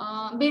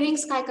आहे.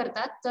 बेरिंग्स काय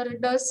करतात, तर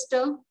डस्ट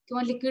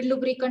किंवा लिक्विड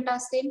लुब्रिकंट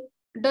असेल,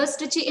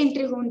 डस्टची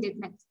एंट्री होऊन देत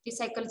नाही. की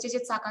सायकलचे जे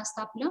चाक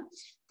असतं आपलं,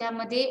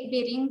 त्यामध्ये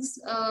बेरिंग्स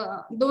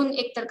दोन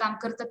एकतर काम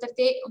करतात, तर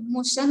ते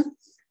मोशन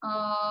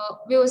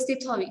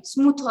व्यवस्थित व्हावी,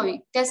 स्मूथ व्हावी,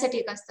 त्यासाठी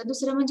एक असतं.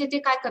 दुसरं म्हणजे ते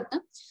काय करतं,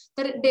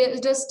 तर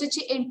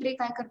डस्टची एंट्री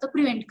काय करतं,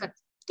 प्रिव्हेंट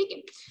करतं, ठीक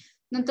आहे.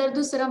 नंतर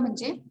दुसरं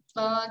म्हणजे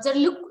जर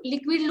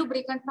लिक्विड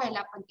लुब्रिकंट पाहिलं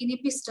आपण इन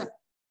पिस्टन,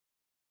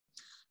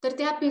 तर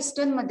त्या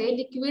पिस्टन मध्ये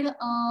लिक्विड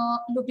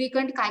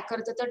लुब्रिकंट काय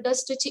करतं, तर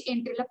डस्टची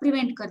एंट्रीला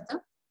प्रिव्हेंट करतं.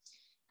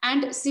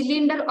 And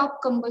cylinder of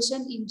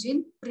combustion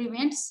engine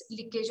prevents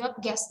leakage of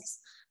gases.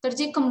 तर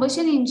जे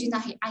कंबशन इंजिन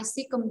आहे,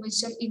 आयसी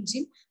कंबशन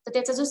इंजिन, तर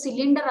त्याचा जो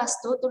सिलेंडर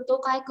असतो तर तो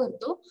काय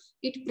करतो,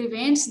 it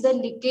prevents the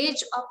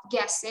leakage of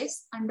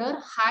gases under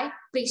high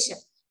pressure.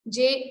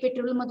 जे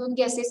पेट्रोल मधून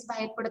गॅसेस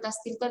बाहेर पडत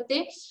असतील तर ते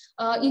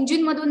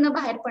इंजिन मधून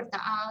बाहेर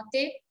पडतात,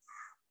 ते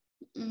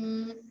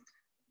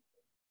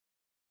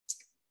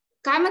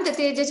काय म्हणतात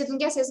ते ज्याच्यातून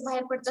गॅसेस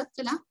बाहेर पडतात,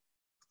 त्याला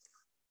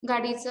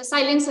गाडीचं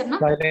सायलेन्सर ना?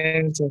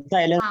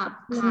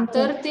 हा,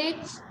 तर ते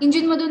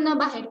इंजिन मधून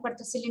बाहेर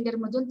पडतं, सिलेंडर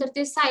मधून, तर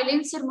ते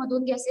सायलेन्सर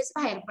मधून गॅसेस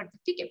बाहेर पडतात,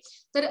 ठीक आहे.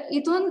 तर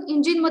इथून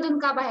इंजिन मधून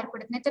का बाहेर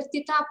पडत नाही, तर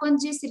तिथं आपण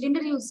जे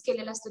सिलेंडर यूज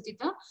केलेलं असतं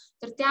तिथं,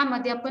 तर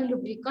त्यामध्ये आपण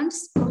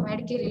लुब्रिकंट्स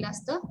प्रोव्हाइड केलेलं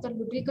असतं. तर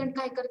लुब्रिकंट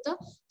काय करतं,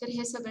 तर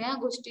ह्या सगळ्या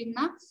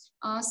गोष्टींना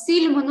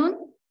सील म्हणून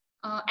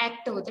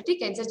ऍक्ट होतं,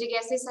 ठीक आहे. जे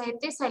गॅसेस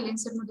आहेत ते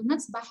सायलेन्सर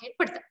मधूनच बाहेर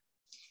पडतात.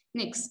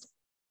 Next,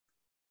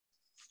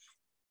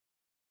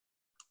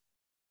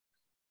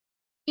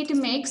 it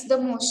makes the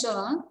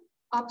motion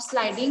of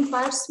sliding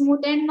part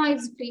smooth and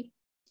noise free.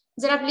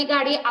 जर आपली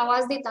गाडी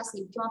आवाज देत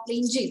असेल किंवा आपलं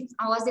इंजिन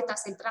आवाज देत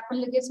असेल तर आपण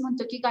लगेच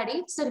म्हणतो की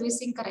गाडी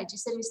सर्व्हिसिंग करायची.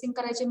 सर्व्हिसिंग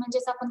करायची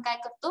म्हणजेच आपण काय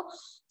करतो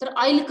तर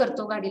ऑइल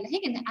करतो गाडीला, हे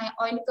की नाही.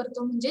 ऑइल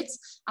करतो म्हणजेच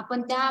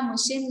आपण त्या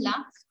मशीनला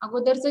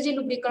अगोदरचं जे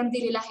लुब्रिकंट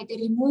दिलेलं आहे ते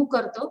रिमूव्ह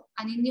करतो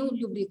आणि न्यू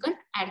लुब्रिकंट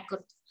ऍड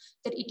करतो.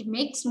 तर it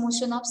makes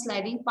motion of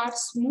sliding part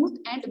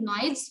smooth and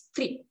noise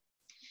free.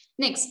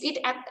 Next, it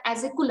act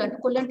as a coolant.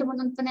 Coolant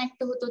म्हणून पण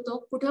ऍक्ट होतो तो.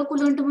 कुठं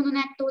कुलंट म्हणून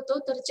ऍक्ट होतो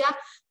तर ज्या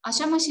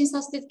अशा मशीन्स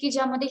असतात की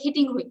ज्यामध्ये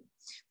हिटिंग होईल.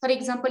 फॉर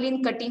एक्झाम्पल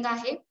इन कटिंग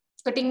आहे,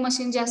 कटिंग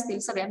मशीन जे असतील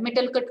सगळ्या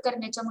मेटल कट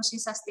करण्याच्या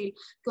मशीन्स असतील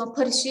किंवा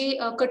फरशी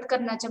कट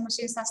करण्याच्या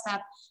मशीन्स असतात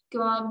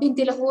किंवा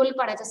भिंतीला होल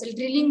पाडायचं असेल,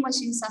 ड्रिलिंग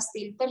मशीन्स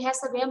असतील, तर ह्या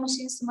सगळ्या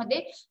मशीन्स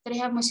मध्ये तर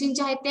ह्या मशीन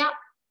ज्या आहेत त्या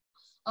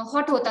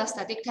हॉट होत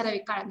असतात एक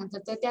ठराविक काळानंतर.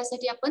 तर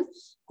त्यासाठी आपण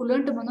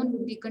कुलंट म्हणून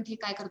लुब्रिकंट हे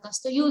काय करत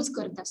असतो यूज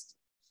करत असतो.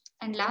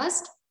 And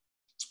last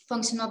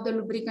function of the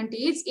lubricant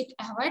is it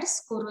avoids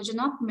corrosion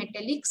of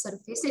metallic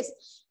surfaces.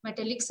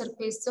 metallic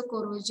surface चं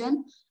corrosion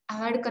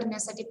avoid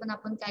करण्यासाठी पण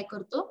आपण काय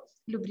करतो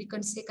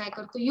lubricants हे काय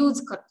करतो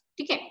यूज करतो.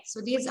 ठीक आहे.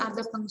 so these are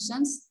the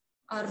functions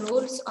or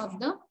roles of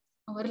the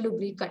our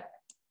lubricant.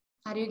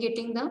 are you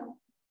getting the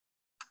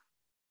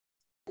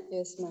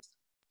Yes, ma'am.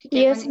 ठीक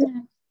आहे. Yes,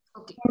 ma'am.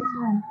 ओके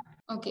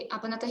ओके,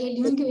 आपण आता हे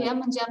लिहून घेऊया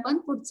म्हणजे आपण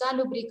पुढचा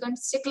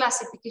lubricants चे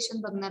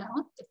क्लासिफिकेशन बघणार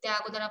आहोत. तर त्या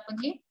अगोदर आपण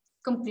हे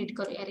कंप्लीट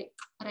करूया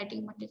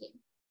writing material.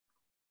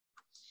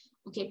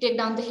 Okay, take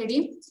down the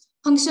heading.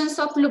 Functions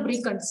of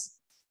lubricants.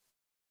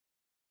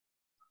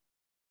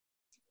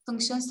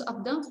 Functions of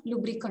the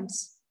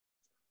lubricants.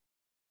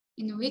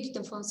 In which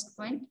the first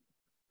point,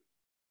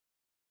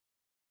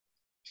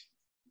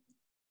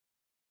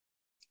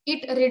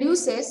 it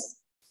reduces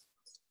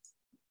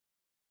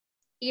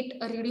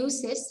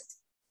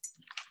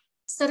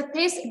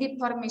surface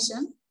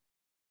deformation.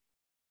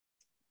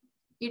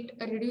 It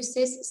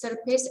reduces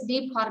surface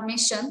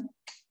deformation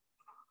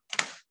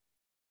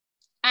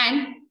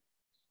and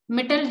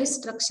metal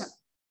destruction.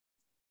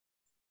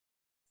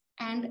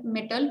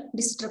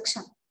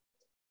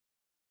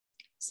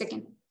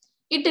 Second,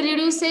 it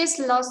reduces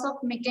loss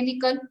of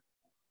mechanical,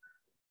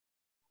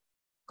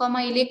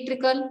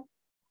 electrical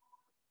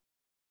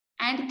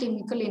and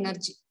chemical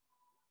energy.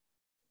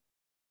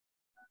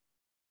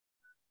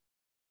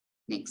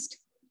 Next,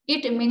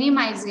 it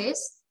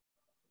minimizes,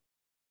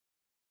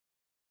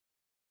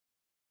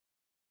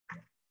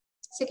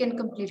 second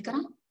complete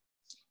kara.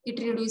 It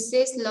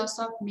reduces loss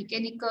of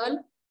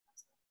mechanical,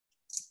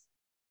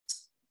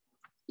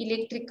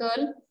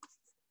 electrical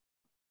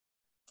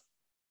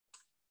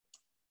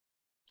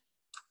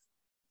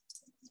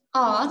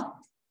or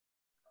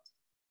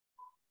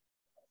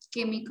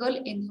chemical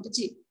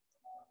energy.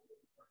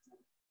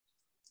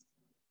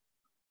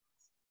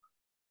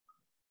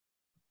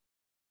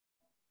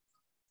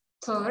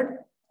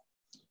 Third,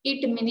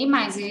 it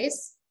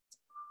minimizes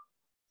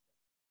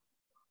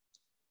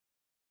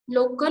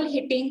local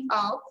heating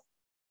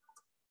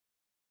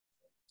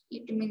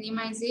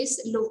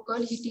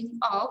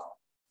of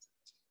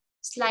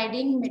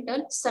sliding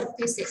metal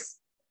surfaces.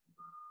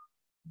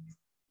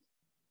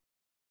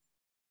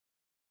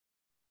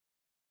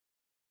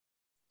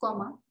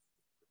 Comma,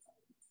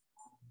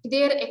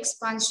 their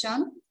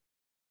expansion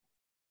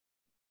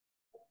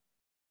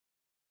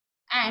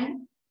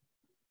and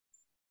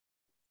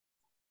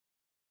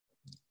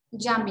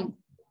jamming.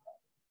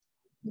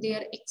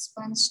 Their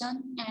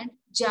expansion and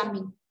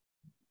jamming.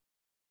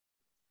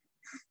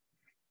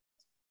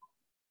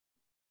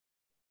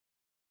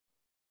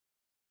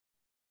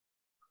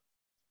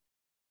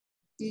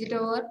 Is it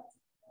over?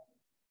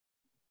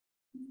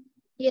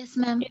 Yes,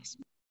 ma'am.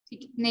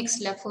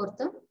 Next, fourth.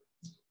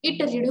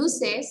 It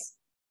reduces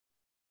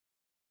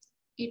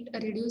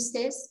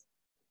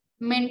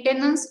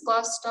maintenance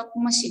cost of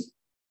machine.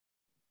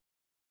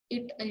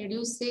 It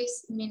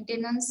reduces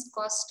maintenance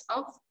cost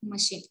of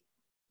machine.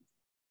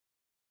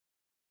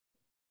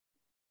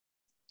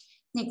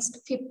 Next,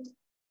 fifth.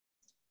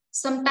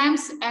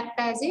 Sometimes act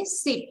as a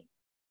seat.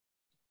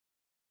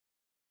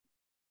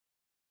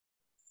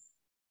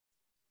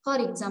 For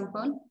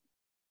example,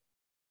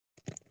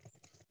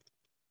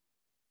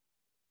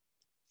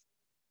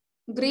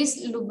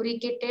 grease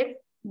lubricated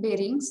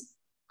bearings.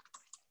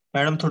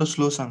 Madam थोडं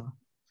slow सांगा.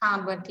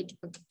 हाँ बरं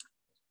ठीक आहे.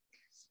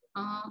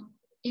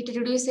 It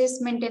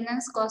reduces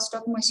maintenance cost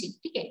of machine.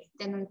 ठीक आहे.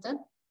 त्यानंतर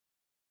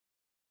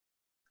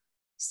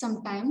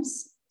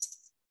sometimes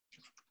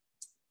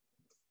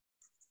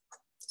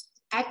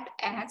act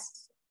as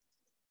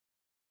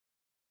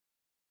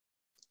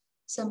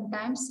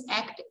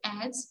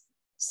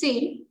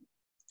seal.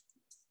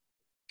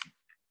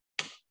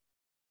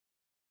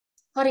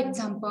 For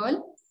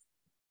example,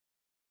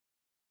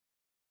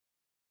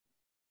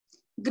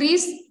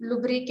 grease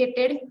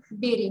lubricated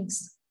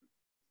bearings.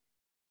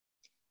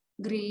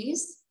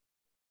 Grease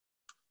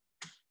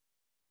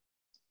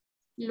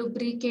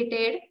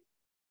lubricated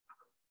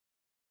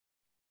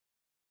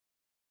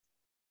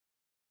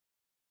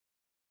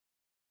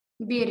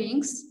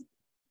bearings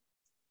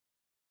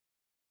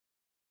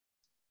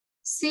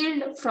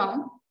sealed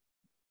from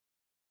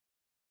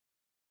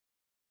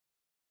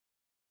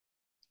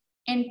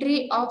entry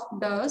of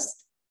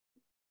dust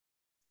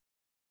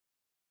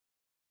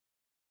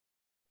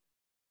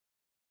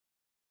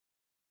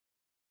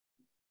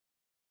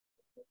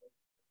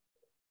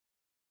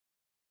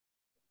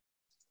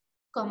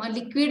comma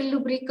liquid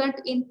lubricant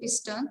in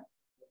piston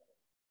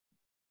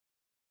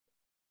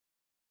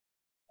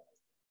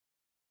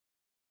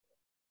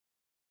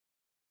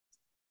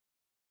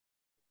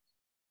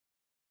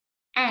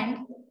and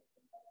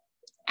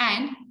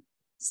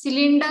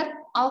cylinder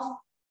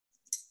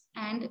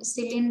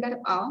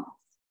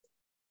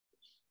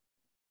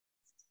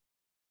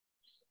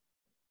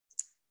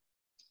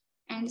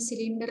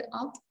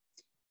of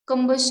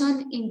combustion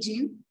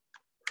engine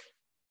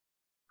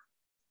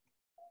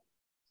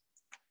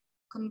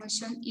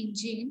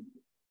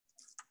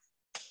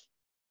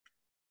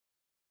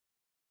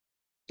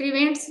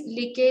prevents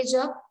leakage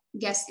of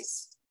gases.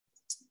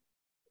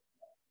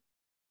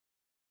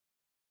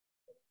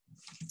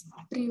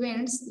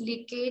 Prevents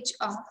leakage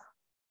of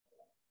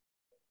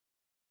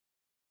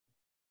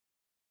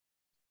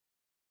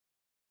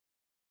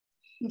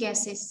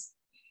gases.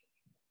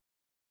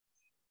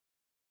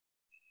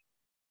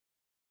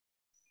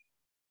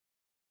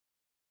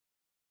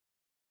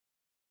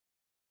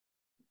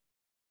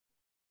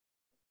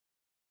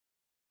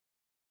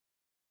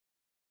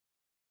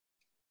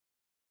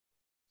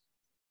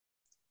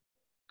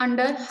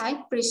 Under high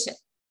pressure.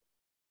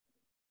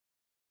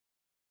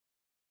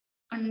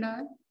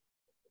 Under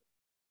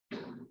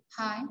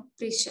high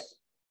pressure.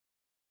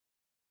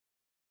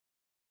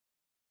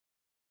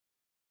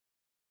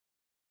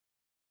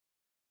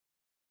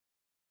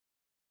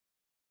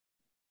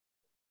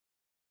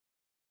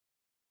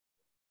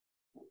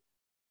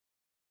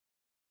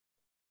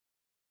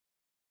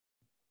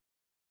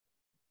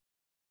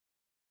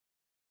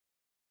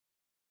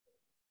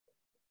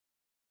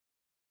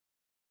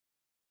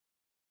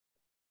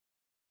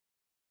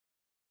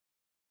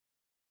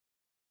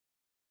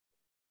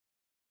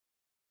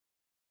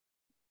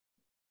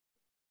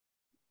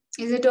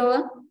 Is it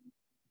over?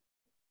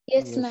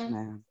 Yes,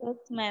 ma'am. Yes,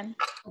 ma'am.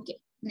 Okay,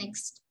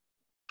 next.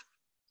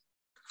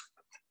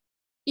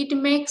 It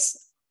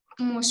makes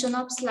motion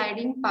of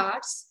sliding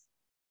parts.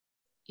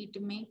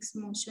 It makes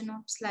motion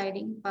of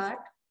sliding part.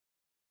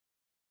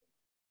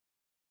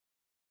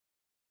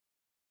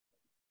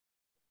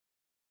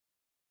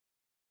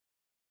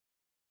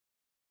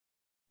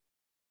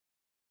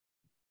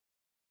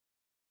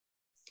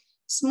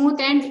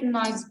 Smooth and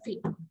noise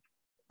free.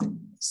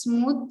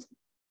 Smooth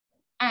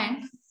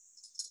and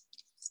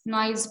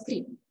noise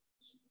free.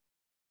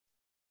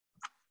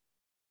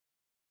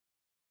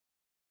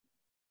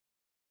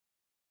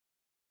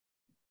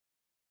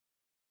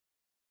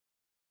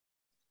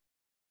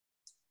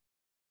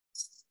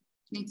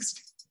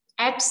 Next,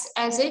 acts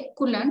as a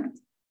coolant.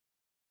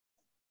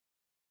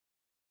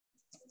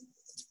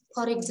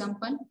 For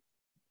example,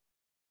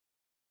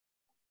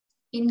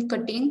 in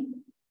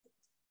cutting,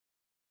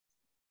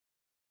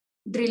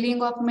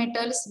 drilling of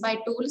metals by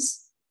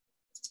tools,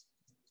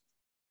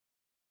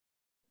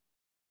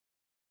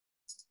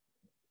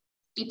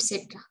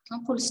 etc.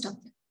 Full stop.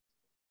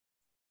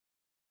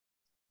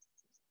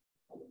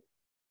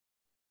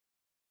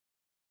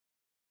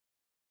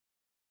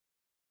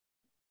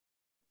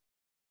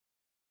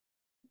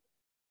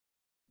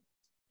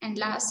 And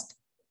last,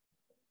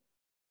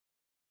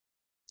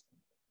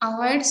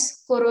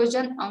 avoids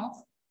corrosion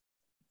of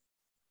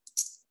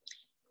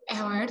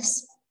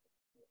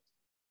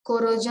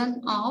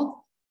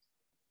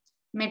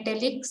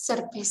metallic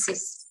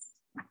surfaces.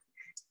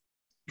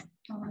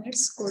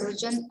 Avoids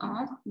corrosion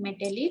of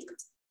metallic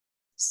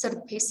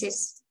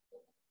surfaces.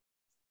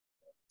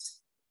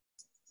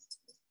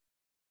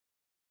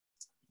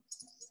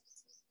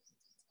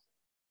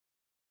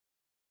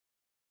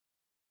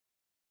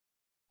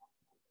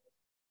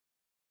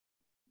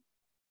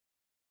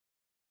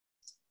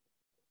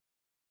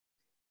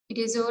 It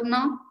is over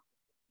now?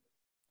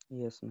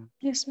 Yes, ma'am.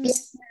 Yes,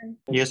 ma'am.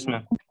 Yes,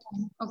 ma'am.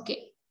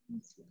 Okay.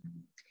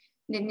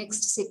 Then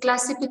next say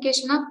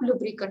classification of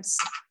lubricants.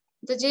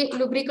 तर जे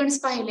lubricants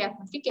पाहिले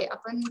आपण, ठीक आहे,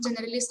 आपण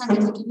generally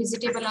सांगितलं की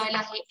vegetable oil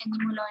आहे,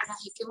 एनिमल ऑइल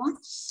आहे किंवा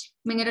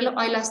मिनरल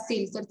ऑइल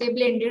असतील तर ते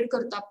ब्लेंडेड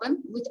करतो आपण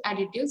विथ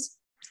ऍडिटिव्स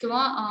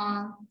किंवा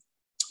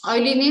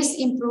ऑइलीनेस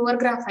इम्प्रूव्हर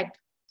ग्राफाइट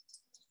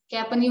हे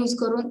आपण यूज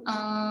करून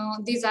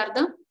these are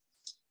the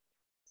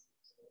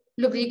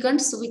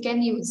lubricants we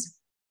can use.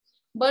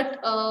 But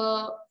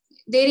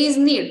there is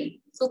need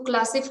to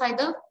classify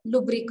the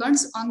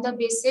lubricants on the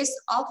basis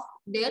of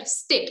their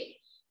state,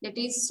 that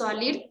is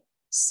solid,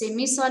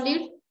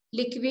 semi-solid,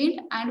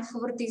 liquid and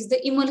fourth is the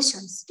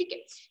emulsions. ठीक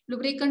आहे,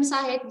 lubricants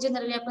आहेत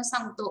generally आपण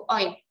सांगतो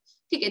oil,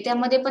 ठीक आहे,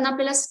 त्यामध्ये पण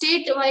आपल्याला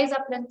स्टेट वाईज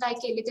आपल्याला काय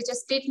केले त्याच्या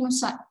स्टेट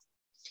नुसार,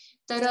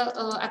 तर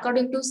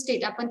अकॉर्डिंग टू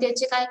स्टेट आपण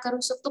त्याचे काय करू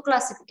शकतो,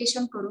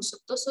 क्लासिफिकेशन करू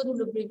शकतो. So the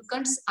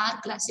lubricants R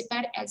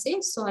classified as a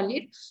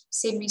solid,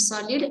 semi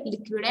solid,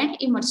 liquid and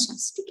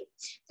emulsions. ठीक आहे,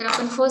 तर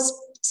आपण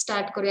फर्स्ट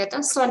स्टार्ट करूया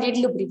आता सॉलिड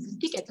लुब्रिकंट.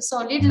 ठीक आहे, तर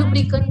solid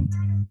lubricant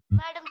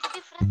madam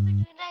difference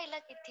between राहिला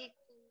किती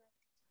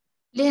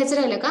लिहायचं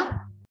राहिलं का?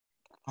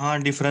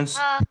 हाँ डिफरेंस.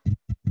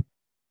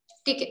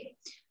 ठीक आहे,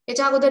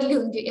 याच्या अगोदर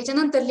लिहून घे,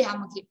 याच्यानंतर लिहा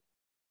मग हे.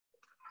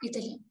 इथे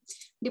लिहा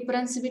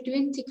difference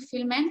between thick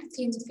film and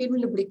thin film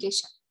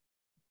lubrication.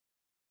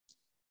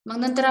 मग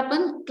नंतर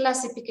आपण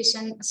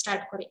क्लासिफिकेशन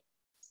स्टार्ट करूया.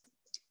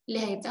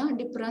 लिहायचं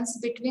difference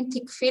between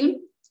thick film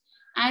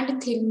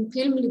and thin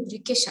film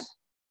lubrication.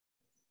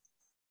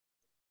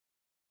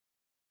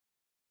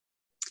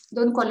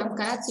 2 column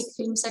करा थिक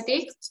फिल्म साठी,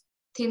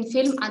 थिन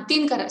फिल्म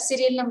 3 करा,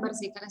 सिरियल नंबर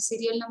से करा,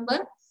 सिरियल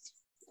नंबर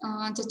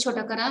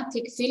छोटा करा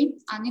थिक फिल्म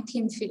आणि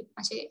थिन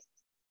फिल्म असे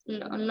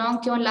लॉंग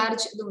किंवा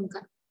लार्ज 2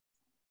 करा.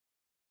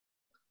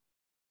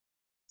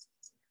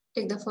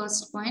 Take the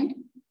first point.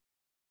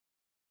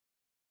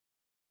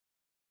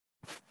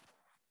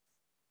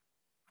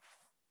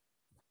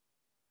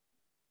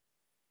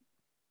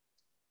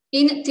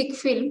 In thick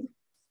film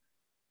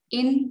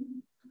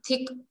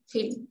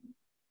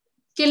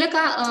केलं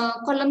का?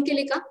 कॉलम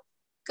केले का?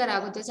 करा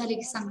अगोदर झाले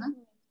की सांगा.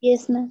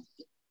 Yes, ma'am.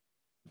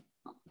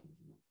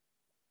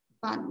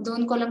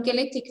 2 कॉलम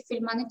केले थिक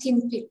फिल्म आणि थिन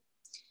फिल्म.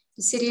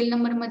 सिरियल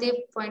नंबर मध्ये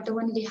पॉइंट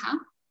 1 लिहा.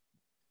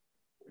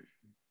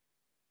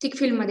 थिक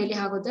फिल्म मध्ये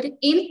लिहा अगोदर.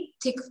 In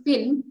thick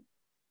film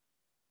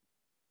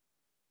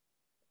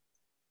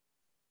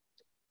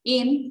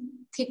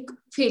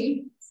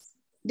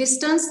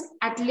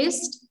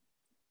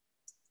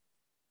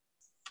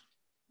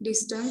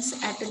distance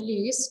at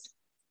least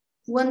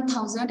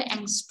 1000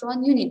 angstrom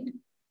unit.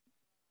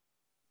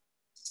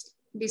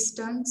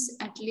 Distance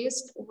at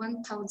least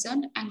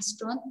 1000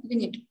 angstrom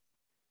unit.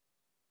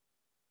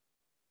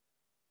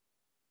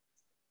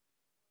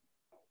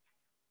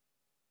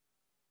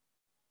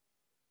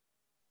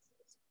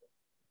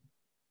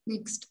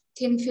 Next,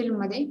 thin film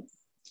मध्ये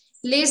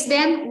less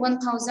than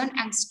 1000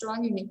 angstrom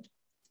unit.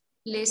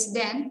 Less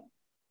than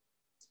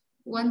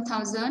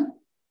 1000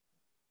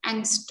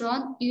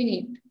 angstrom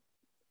unit.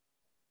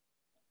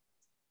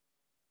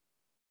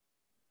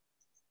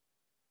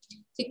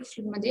 Thick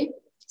film मध्ये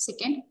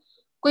second,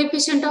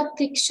 coefficient of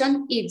friction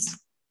is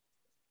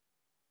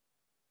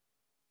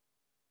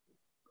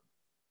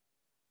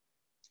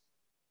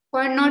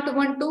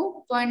 0.01 to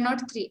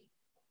 0.03.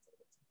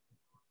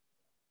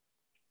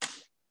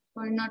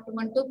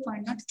 0.01 to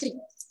 0.03.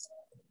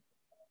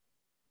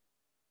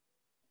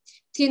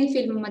 Thin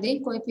film मध्ये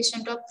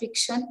coefficient of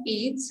friction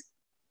is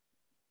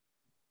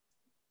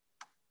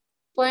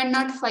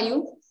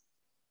 0.05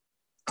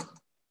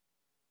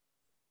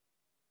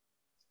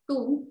 to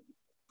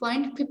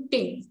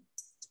 0.15.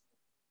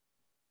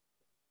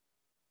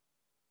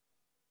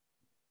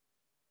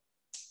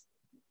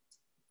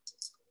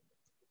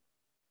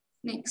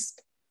 Next,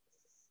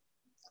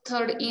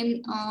 third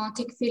in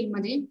thick film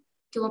मध्ये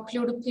किंवा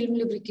fluid film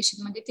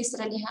lubrication मध्ये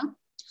तिसरा लिहा.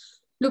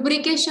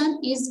 Lubrication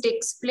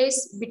takes place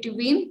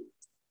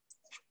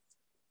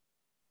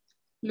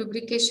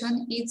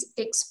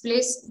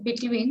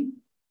between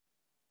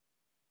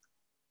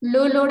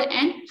low load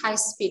and high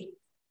speed.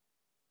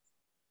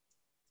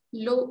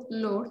 Low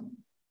load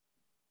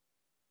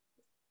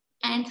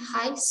and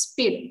high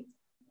speed.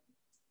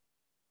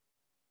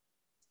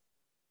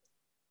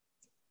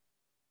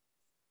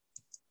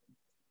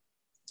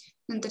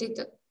 नंतर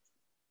इथं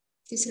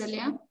तिसरा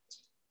लिहा.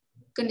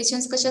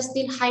 कंडिशन्स कशा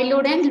असतील? हाय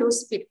load and low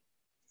speed.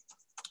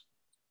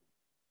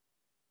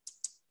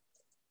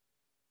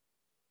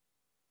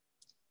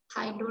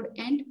 High load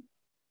and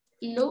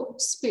low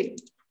speed.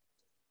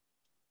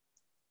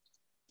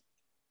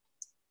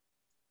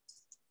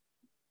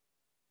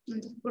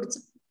 पुढचं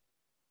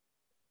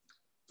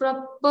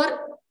proper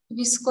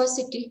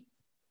viscosity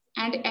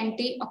and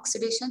anti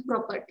oxidation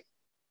property.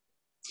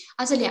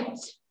 असं लिहा.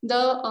 द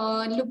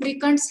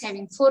lubricants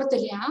having, फोर्थ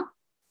लिहा,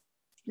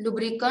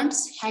 lubricants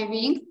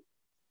having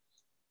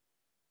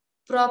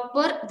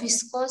proper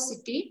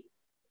viscosity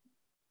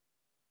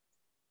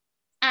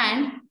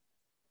and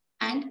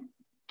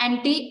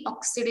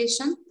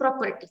anti-oxidation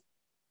property.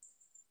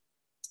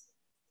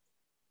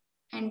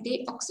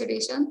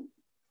 Anti-oxidation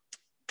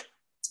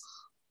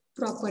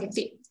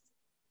property.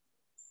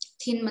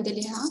 Thin मध्ये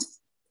लिहा.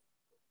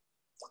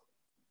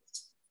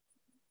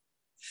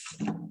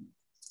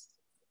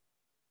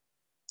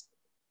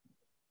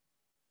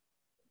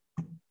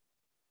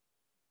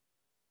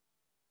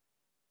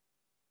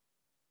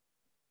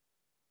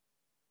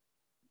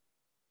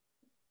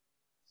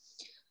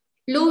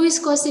 Low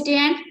viscosity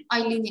and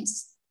oiliness.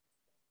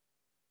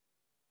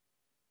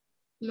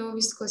 Low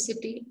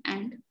viscosity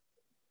and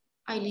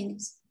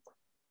oiliness.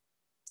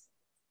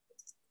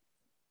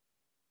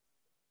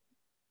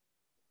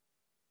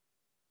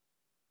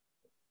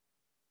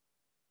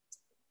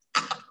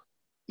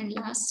 And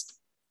last,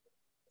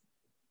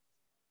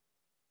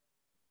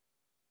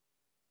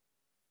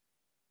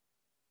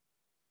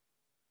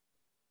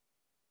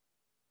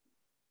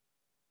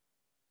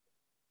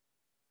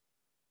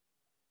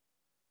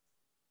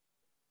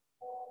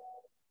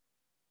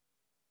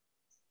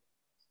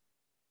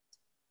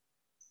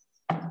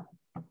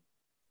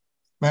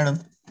 madam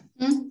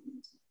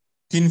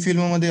thin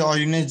film मध्ये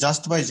ऑइलिनेस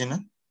जास्त पाहिजे ना?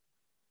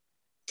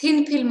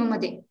 Thin film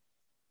मध्ये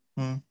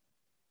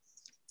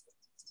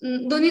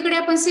दोन्हीकडे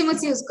आपण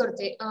सेमच यूज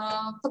करतोय.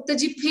 फक्त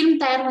जी फिल्म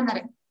तयार होणार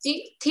आहे ती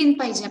थिन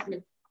पाहिजे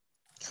आपल्याला.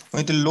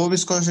 इथे लो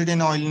विस्कॉसिटी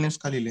आणि ऑइलीनेस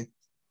का लिहिले?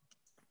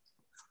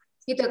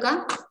 इथं का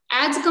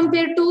ऍज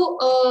कम्पेअर टू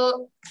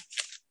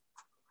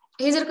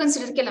हे जर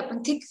कन्सिडर केलं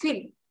आपण थिक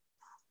फिल्म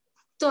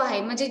तो आहे,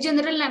 म्हणजे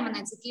जनरल नाही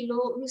म्हणायचं की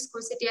लो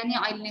विस्कोसिटी आणि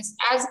ऑइलनेस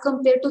ऍज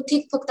कम्पेअर टू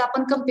थिक फक्त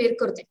आपण कम्पेअर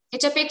करतोय,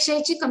 ह्याच्यापेक्षा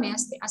ह्याची कमी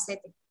असते असं आहे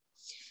ते.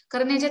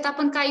 कारण ह्याच्यात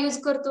आपण काय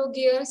युज करतो,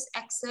 गिअर्स,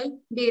 ऍक्सल,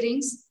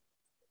 बेरिंग्स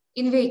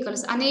इन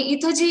व्हेकल्स, आणि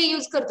इथं जे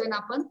युज करतोय ना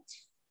आपण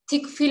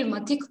थिक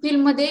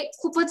फिल्म मध्ये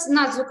खूपच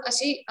नाजूक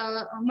अशी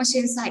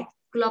मशीन्स आहेत,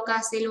 क्लॉक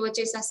असेल,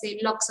 वचेस असेल,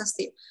 लॉक्स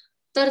असतील,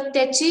 तर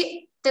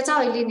त्याचा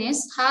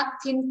ऑइलीनेस हा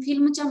थिन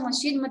फिल्मच्या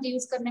मशीन मध्ये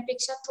युज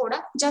करण्यापेक्षा थोडा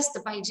जास्त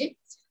पाहिजे.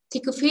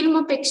 थिक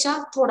फिल्म पेक्षा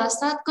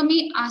थोडासा कमी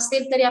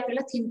असेल तरी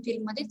आपल्याला थिन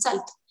फिल्म मध्ये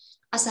चालतं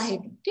असं आहे.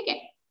 ठीक आहे.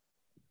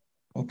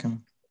 ओके.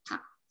 हा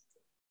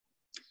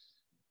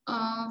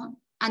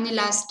आणि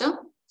last,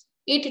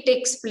 it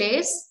text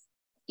place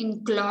in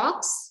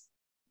clocks.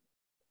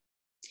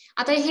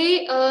 आता हे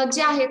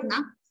जे आहेत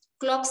ना,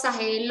 क्लॉक्स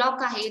आहे,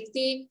 लॉक आहेत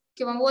ते,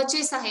 किंवा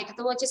वॉचेस आहेत.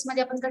 आता वॉचेस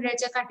मध्ये आपण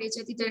घड्याळच्या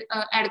काट्याच्या तिथे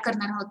ऍड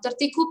करणार आहोत, तर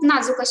ते खूप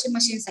नाजूक असे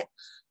मशीन्स आहेत.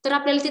 तर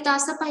आपल्याला तिथं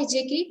असं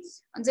पाहिजे की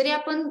जरी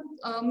आपण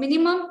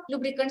मिनिमम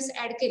लुब्रिकंट्स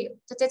ऍड केलं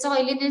तर त्याचा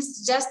ऑइलीनेस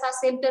जास्त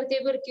असेल तर ते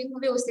वर्किंग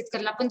व्यवस्थित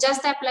करायला आपण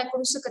जास्त अप्लाय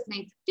करू शकत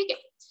नाही. ठीक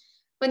आहे.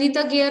 पण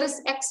इथं गिअर्स,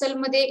 ऍक्सल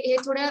मध्ये हे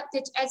थोड्या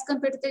ऍज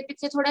कम्पेअर टू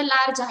त्यापेक्षा थोड्या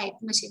लार्ज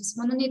आहेत मशीन्स,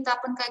 म्हणून इथं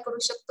आपण काय करू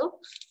शकतो,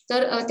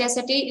 तर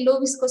त्यासाठी लो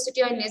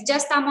विस्कोसिटी ऑइलीनेस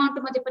जास्त अमाऊंट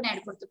मध्ये पण ऍड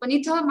करतो, पण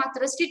इथं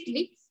मात्र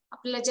स्ट्रिक्टली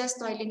आपल्याला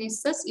जास्त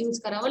ऑइलीनेसच यूज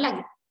करावं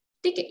लागेल.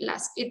 ठीक आहे.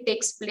 Last, it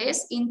text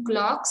place in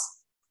clocks,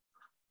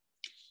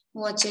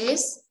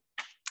 watches,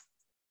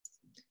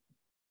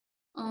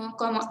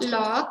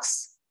 locks,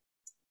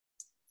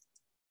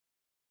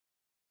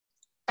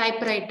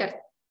 typewriter,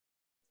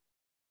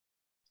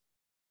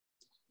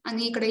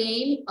 आणि इकडे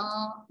येईल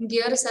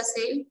गिअर्स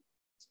असेल,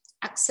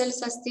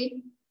 ऍक्सेल्स असतील.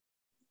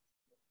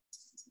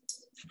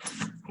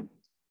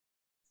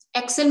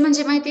 ऍक्सेल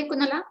म्हणजे माहितीये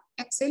कुणाला?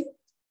 ऍक्सेल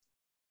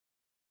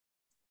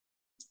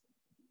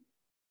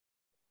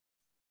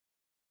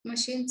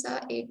मशीनचा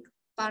एक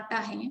पार्ट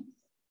आहे.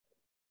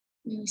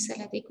 मी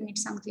विसरले, एक मिनिट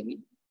सांगते मी.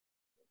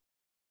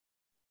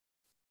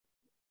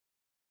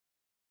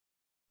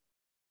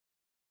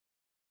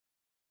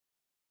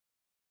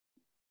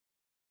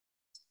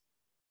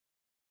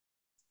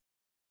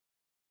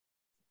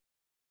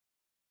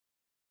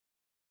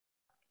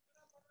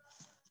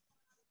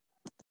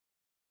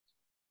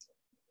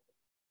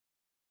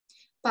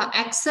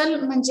 ऍक्सल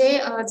म्हणजे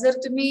जर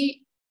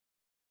तुम्ही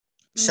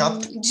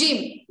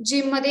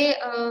जिम मध्ये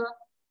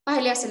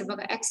पाहिले असेल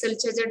बघा,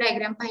 ऍक्सेलचे जर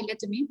डायग्राम पाहिले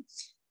तुम्ही,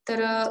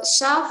 तर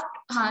शाफ्ट,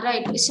 हा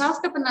राईट,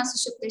 शाफ्ट पण असू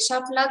शकते.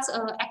 शाफ्टलाच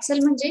ऍक्सेल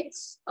म्हणजे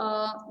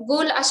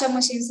गोल अशा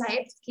मशीन्स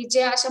आहेत की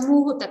जे अशा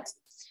मूव्ह होतात,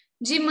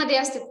 जिम मध्ये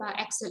असतात पहा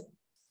ऍक्सेल.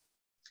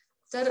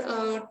 तर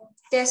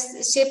त्या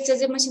शेपचं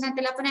जे मशीन आहे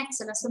त्याला आपण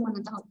ऍक्सेल असं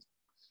म्हणत आहोत.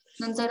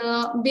 नंतर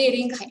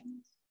बेरिंग आहे,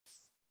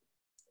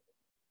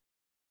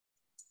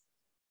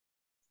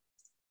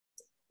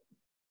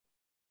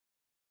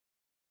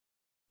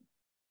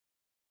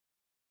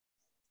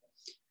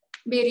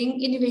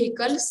 bearing in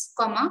vehicles,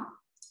 comma,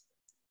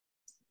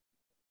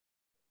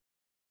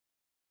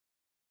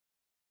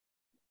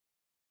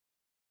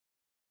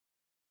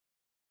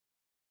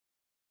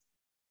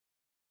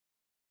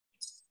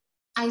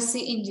 IC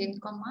engine,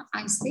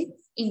 IC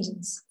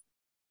engines.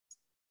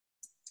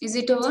 Is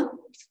it over?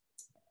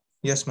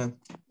 Yes, ma'am.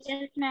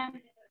 Yes, ma'am.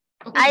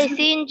 IC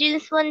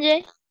engines म्हणजे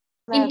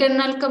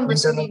internal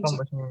combustion Internal engine.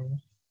 combustion engine.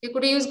 हे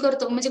कुठे यूज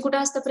करतो, म्हणजे कुठे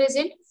असतं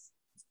प्रेझेंट?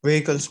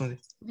 Vehicles मध्ये.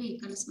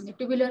 व्हेकल्स मध्ये,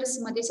 टू व्हीलर्स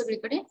मध्ये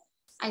सगळीकडे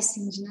IC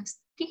इंजिन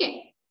असतं. ठीक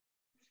आहे,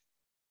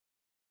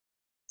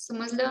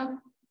 समजलं?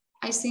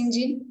 IC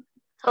इंजिन,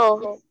 हो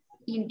हो.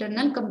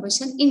 इंटरनल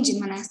कंबशन इंजिन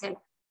म्हणायचं त्याला,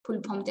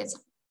 फुल फॉर्म त्याचा.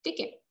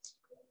 ठीक आहे.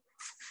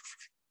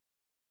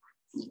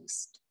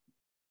 Next,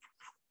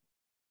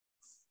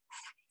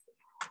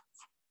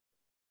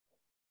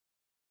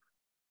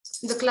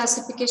 the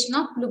classification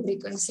of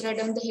lubricants. Write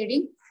down the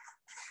heading.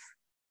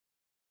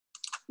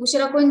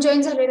 उशिरा कोण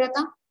जॉईन झाले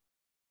आता?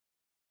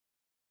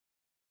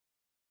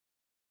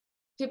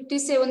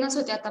 57च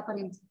होते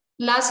आतापर्यंत.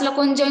 लास्टला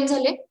कोण जॉईन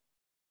झाले?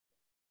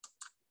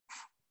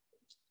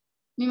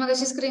 मी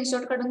मगाशी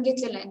स्क्रीनशॉट काढून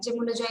घेतलेला आहे, जे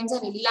मुलं जॉईन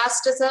झालेली.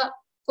 लास्टचा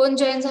कोण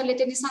जॉईन झाले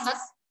त्यांनी सांगा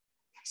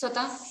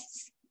स्वतः.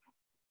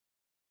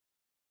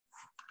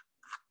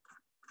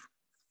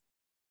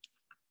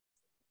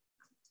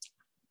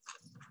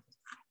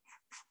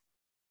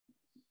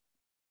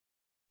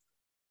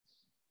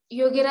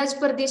 योगीराज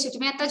परदेशी,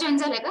 तुम्ही आता जॉईन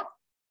झालाय का?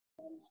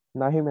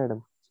 नाही मॅडम.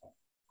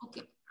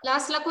 ओके.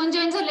 लास्टला कोण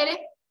जॉईन झाले रे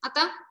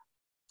आता?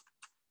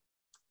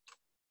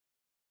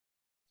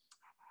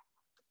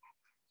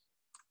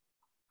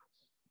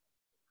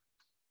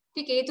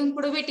 ठीक आहे, इथून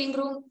पुढे वेटिंग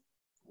रूम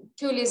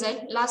ठेवली जाईल.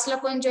 लास्टला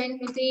कोण जॉईन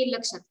होईल ते येईल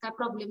लक्षात, काय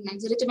प्रॉब्लेम नाही.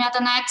 जरी तुम्ही आता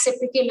ना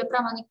ऍक्सेप्ट केलं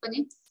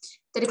प्रामाणिकपणे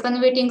तरी पण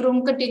वेटिंग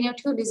रूम कंटिन्यू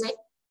ठेवली जाईल,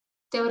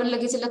 त्यावर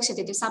लगेच लक्षात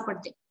येते,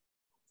 सापडते.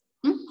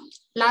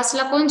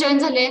 लास्टला कोण जॉईन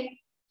झाले?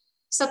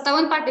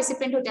 57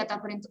 पार्टिसिपेंट होते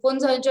आतापर्यंत. कोण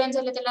जॉईन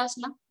झाले त्या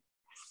लास्टला?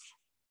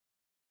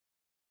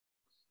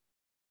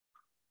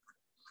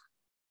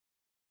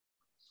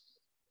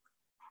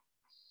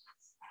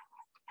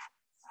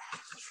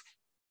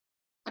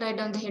 write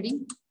down the heading,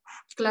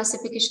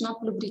 classification of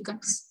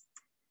lubricants.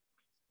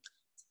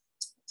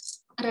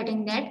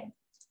 Writing that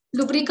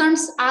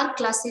lubricants are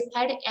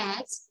classified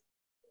as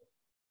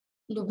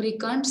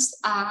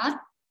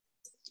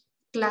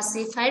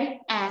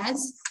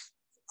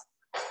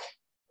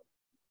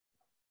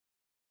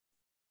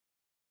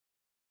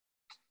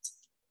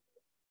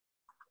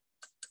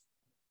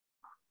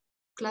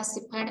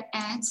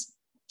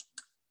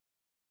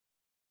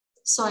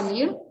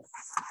solid,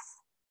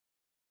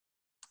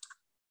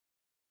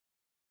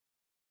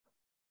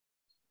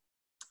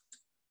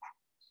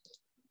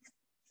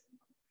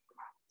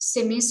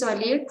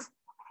 semi-solid,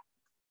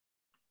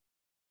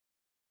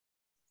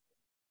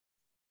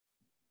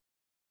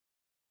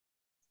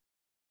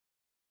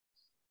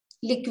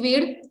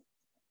 liquid,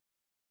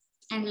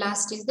 and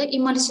last is the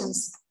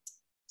emulsions.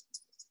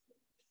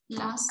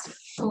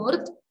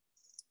 Fourth,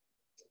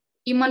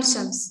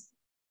 emulsions.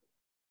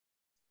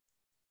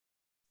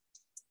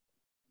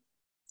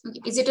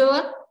 Okay, is it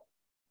over?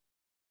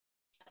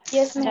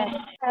 Yes, ma'am.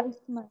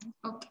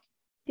 Okay.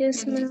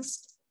 Yes, Then ma'am.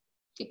 next.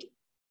 ठीक आहे.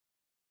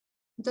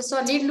 The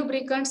solid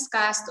lubricants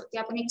काय असतो ते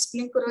आपण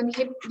explain करून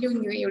हे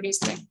लिहून घेऊ एवढेच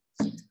काय.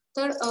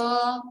 तर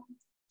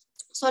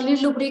सॉलिड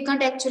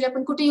लुब्रिकंट ऍक्च्युअली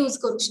आपण कुठे यूज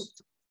करू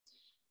शकतो,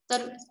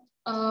 तर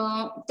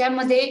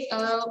त्यामध्ये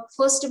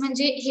फर्स्ट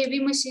म्हणजे हेवी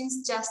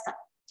मशीन्स जे असतात,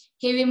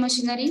 heavy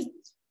machinery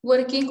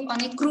working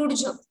on A crude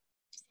job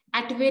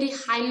at very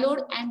high load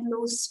and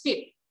low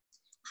speed.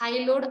 High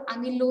load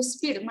आणि लो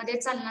स्पीड मध्ये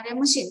चालणाऱ्या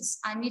मशीन्स,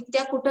 आणि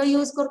त्या कुठं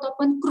यूज करतो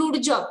आपण, क्रूड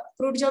जॉब.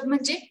 क्रूड जॉब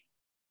म्हणजे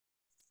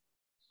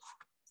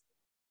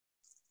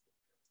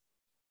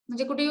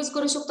कुठे यूज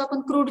करू शकतो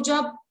आपण क्रूड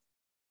जॉब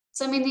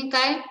चं मीनिंग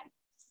काय,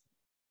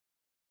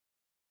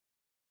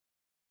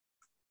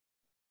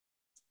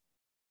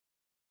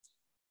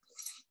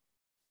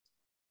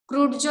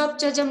 क्रूड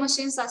जॉबच्या ज्या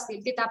मशीन्स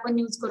असतील तिथे आपण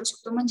यूज करू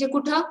शकतो. म्हणजे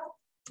कुठं,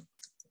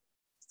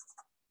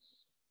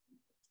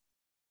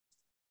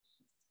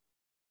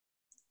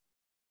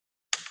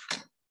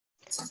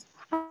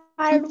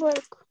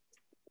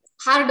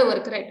 hard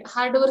work, right,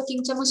 hard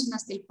वर्किंगच्या machine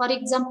असतील. फॉर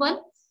एक्झाम्पल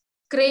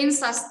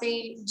क्रेन्स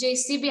असतील,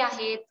 जेसीबी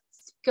आहेत,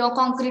 किंवा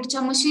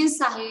कॉन्क्रीटच्या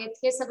मशीन्स आहेत.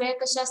 हे सगळे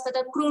कशा असतात,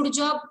 क्रूड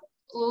जॉब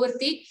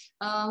वरती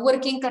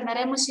वर्किंग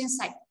करणाऱ्या मशीन्स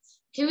आहेत.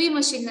 हेवी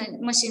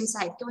मशीन्स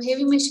आहेत किंवा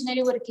हेवी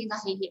मशिनरी वर्किंग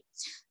आहे हे,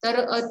 तर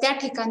त्या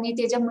ठिकाणी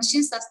ते ज्या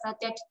मशीन्स असतात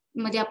त्या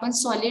मध्ये आपण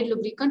सॉलिड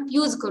लुब्रिकंट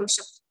यूज करू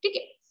शकतो. ठीक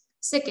आहे.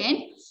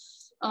 Second,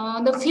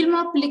 the film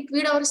of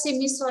liquid और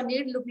semi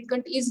solid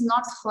lubricant is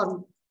not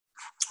form.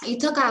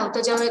 इथं काय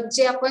होतं,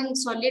 जे आपण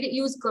सॉलिड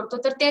यूज करतो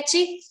तर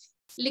त्याची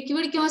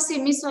लिक्विड किंवा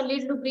सेमी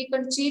सॉलिड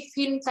लुब्रिकंटची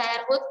फिल्म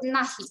तयार होत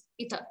नाही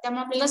इथं,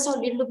 त्यामुळे आपल्याला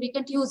सॉलिड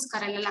लुब्रिकंट यूज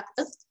करायला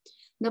लागतं.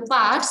 The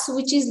parts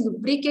which is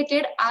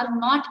lubricated are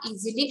not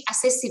easily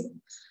accessible.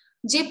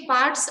 जे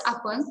पार्ट्स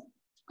आपण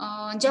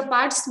ज्या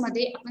पार्ट्स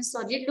मध्ये आपण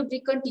सॉलिड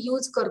लुब्रिकंट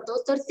यूज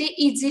करतो तर ते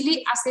इझिली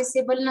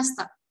असेसेबल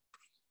नसतात.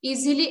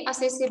 इझिली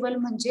असेसेबल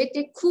म्हणजे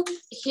ते खूप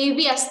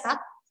हेवी असतात,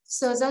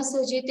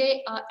 सहजासहजी ते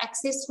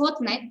ऍक्सेस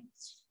होत नाहीत.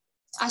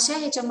 अशा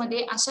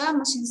ह्याच्यामध्ये, अशा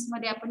मशीन्स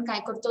मध्ये आपण काय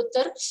करतो,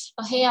 तर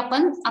हे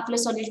आपण आपलं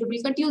सॉलिड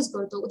लुब्रिकंट यूज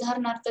करतो.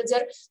 उदाहरणार्थ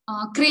जर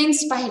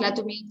क्रेन्स पाहिला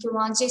तुम्ही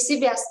किंवा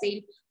जेसीबी असतील,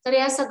 तर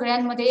या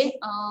सगळ्यांमध्ये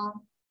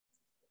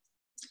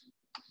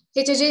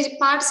त्याचे जे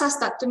पार्ट्स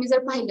असतात तुम्ही जर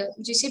पाहिलं,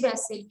 जेसीबी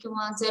असेल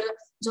किंवा जर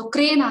जो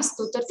क्रेन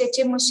असतो तर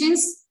त्याचे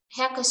मशीन्स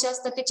ह्या कशा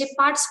असतात, त्याचे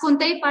पार्ट्स,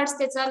 कोणताही पार्ट्स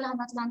त्याचा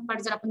लहानात लहान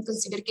पार्ट जर आपण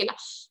कन्सिडर केला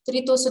तरी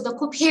तो सुद्धा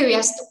खूप हेवी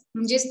असतो.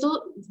 म्हणजेच तो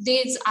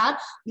these R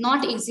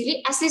not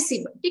easily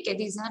accessible. ठीक आहे,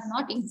 these R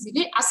not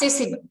easily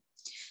accessible.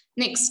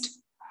 Next,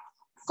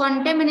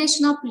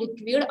 contamination of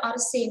liquid or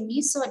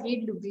semi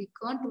solid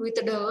lubricant with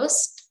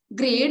dust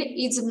grade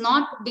is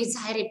not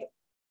desirable.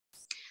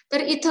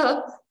 तर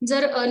इथं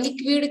जर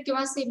लिक्विड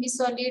किंवा सेमी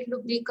सॉलिड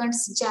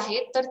लुब्रिकंट्स जे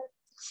आहेत तर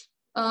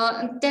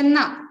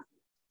त्यांना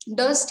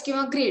डस्ट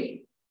किंवा ग्रेड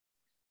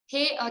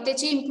हे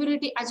त्याची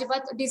इम्प्युरिटी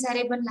अजिबात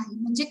डिझायरेबल नाही.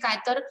 म्हणजे काय,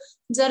 तर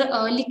जर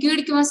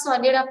लिक्विड किंवा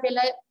सॉलिड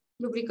आपल्याला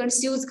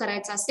लुब्रिकंट्स यूज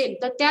करायचा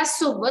असेल तर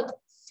त्यासोबत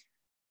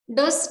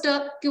डस्ट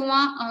किंवा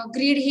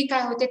ग्रीड ही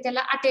काय होते, त्याला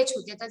अटॅच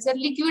होते. आता जर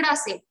लिक्विड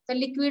असेल तर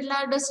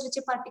लिक्विडला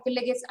डस्टचे पार्टिकल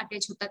लगेच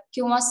अटॅच होतात,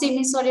 किंवा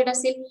सेमी सॉलिड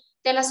असेल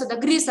त्याला सुद्धा,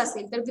 ग्रीस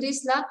असेल तर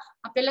ग्रीसला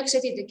आपल्या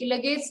लक्षात येते की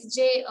लगेच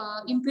जे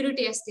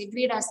इम्प्युरिटी असते,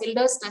 ग्रीड असेल,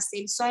 डस्ट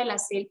असेल, सॉइल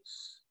असेल,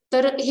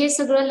 तर हे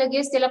सगळं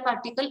लगेच त्याला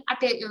पार्टिकल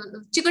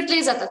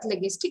चिकटले जातात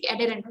लगेच. ठीक,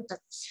 ऍडेरंट होतात.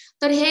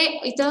 तर हे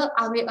इथं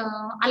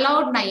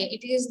अलाउड नाहीये,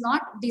 इट इज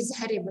नॉट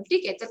डिझायरेबल.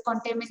 ठीक आहे, तर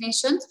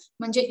कॉन्टॅमिनेशन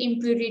म्हणजे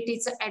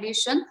इम्प्युरिटीचं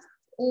ऍडिशन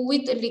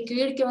विथ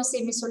लिक्विड किंवा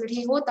सेमी सॉलिड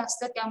हे होत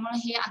असतं, त्यामुळे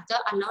हे आता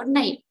अलाउड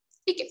नाही.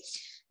 ठीक आहे.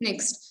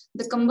 Next,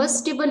 the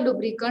combustible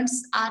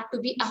लुब्रिकंट्स R to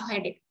be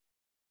avoided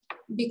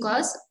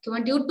because किंवा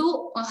due to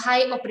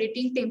high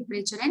operating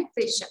temperature and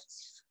pressure.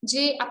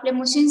 जे आपले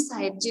मशीन्स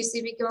आहेत,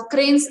 जेसीबी किंवा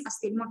क्रेन्स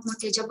असतील,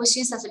 मोठमोठे ज्या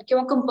मशीन्स असतील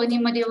किंवा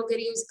कंपनीमध्ये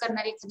वगैरे यूज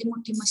करणारी एखादी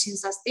मोठी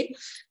मशीन्स असतील,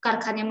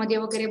 कारखान्यामध्ये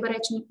वगैरे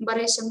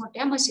बऱ्याचशा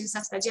मोठ्या मशीन्स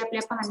असतात जे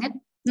आपल्या पाहण्यात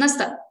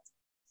नसतात,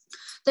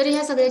 तर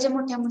ह्या सगळ्या ज्या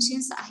मोठ्या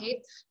मशीन्स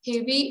आहेत,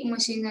 हेवी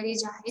मशिनरी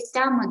ज्या आहेत,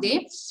 त्यामध्ये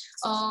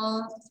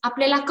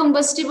आपल्याला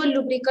कंबस्टिबल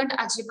लुब्रिकंट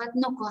अजिबात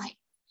नको आहे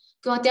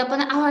किंवा ते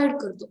आपण अवॉइड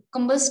करतो.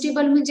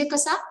 कंबस्टिबल म्हणजे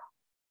कसा?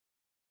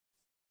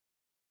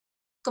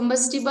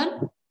 Combustible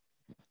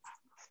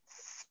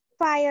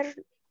fire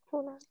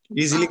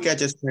easily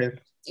catches fire.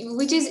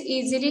 Which is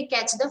easily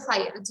catch the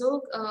fire, जो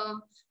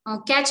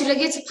कॅच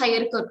लगेच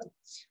फायर करतो,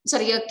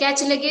 सॉरी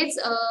कॅच लगेच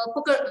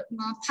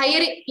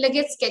फायर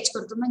लगेच कॅच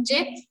करतो,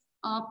 म्हणजे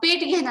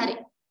पेट घेणारे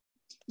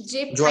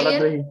जे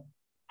फायर,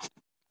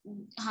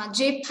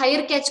 जे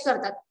फायर कॅच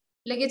करतात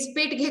लगेच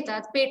पेट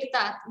घेतात,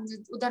 पेटतात.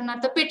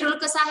 उदाहरणार्थ पेट्रोल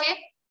कसं आहे?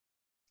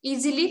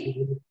 इझिली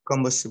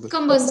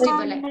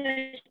कंबस्टिबल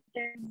आहे.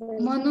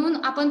 म्हणून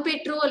आपण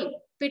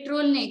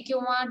पेट्रोलने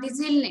किंवा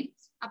डिझेलने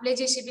आपले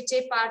जेसीबीचे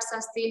पार्ट्स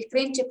असतील,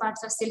 क्रेनचे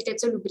पार्ट्स असतील,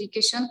 त्याचं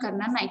लुब्रिकेशन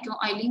करणार नाही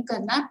किंवा ऑइलिंग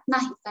करणार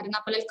नाही, कारण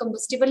आपल्याला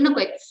कंबस्टिबल नको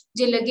आहे,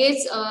 जे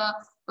लगेच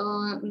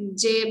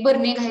जे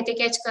बर्निंग आहे ते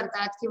कॅच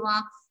करतात किंवा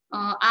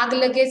आग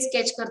लगेच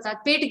कॅच करतात,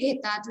 पेट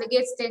घेतात,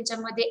 लगेच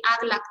त्यांच्यामध्ये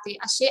आग लागते,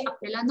 असे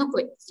आपल्याला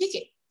नकोय. ठीक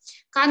आहे.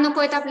 का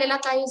नकोय? आपल्याला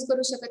काय यूज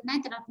करू शकत नाही,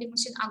 तर आपली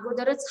मशीन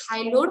अगोदरच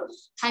हाय लोड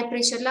हाय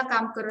प्रेशरला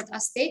काम करत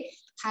असते.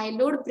 हाय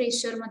लोड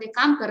प्रेशर मध्ये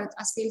काम करत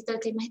असेल तर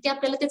ते माहिती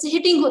आपल्याला त्याचं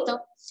हिटिंग होतं,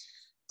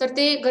 तर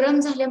ते गरम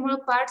झाल्यामुळे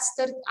पार्ट्स,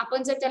 तर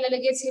आपण जर त्याला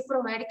लगेच हे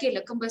प्रोव्हाइड केलं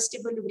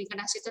कंबस्टिबल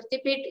लुब्रिकंट असे, तर ते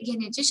पेट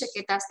घेण्याची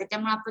शक्यता असते,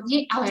 त्यामुळे आपण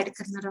हे अवॉइड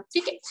करणार आहोत.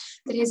 ठीक आहे.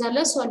 तर हे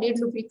झालं सॉलिड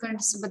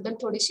लुब्रिकंट्स बद्दल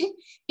थोडीशी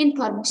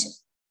इन्फॉर्मेशन.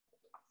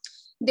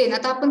 देन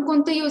आता आपण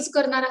कोणतं यूज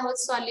करणार आहोत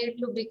सॉलिड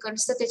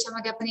लुब्रिकंट्स, तर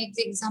त्याच्यामध्ये आपण एक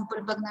एक्झाम्पल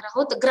बघणार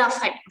आहोत,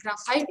 graphite.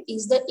 Graphite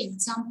is the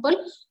example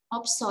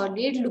of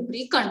solid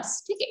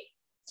लुब्रिकंट्स. ठीक आहे.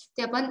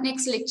 ते आपण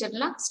नेक्स्ट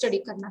लेक्चरला स्टडी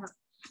करणार आहोत.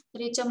 तर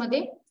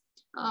याच्यामध्ये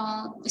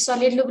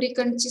सॉलिड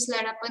लुब्रिकंटची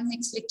स्लाइड आपण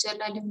नेक्स्ट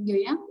लेक्चरला लिहून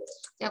घेऊया.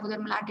 त्या अगोदर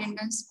मला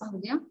अटेंडन्स पाहू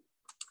द्या.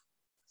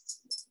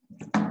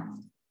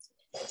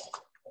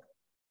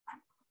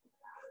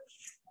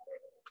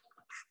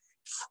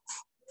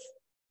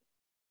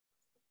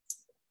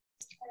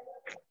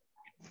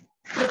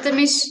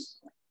 प्रथमेश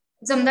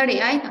जमदाडे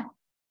आहे का?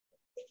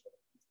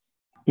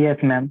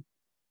 Yes ma'am.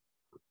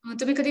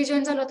 तुम्ही कधी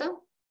जॉईन झाला होता?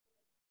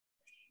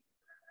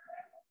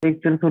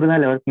 लेक्चर सुरू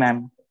झाल्यावर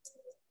मॅम.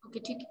 ओके,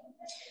 ठीक आहे.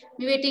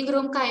 मी वेटिंग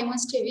रूम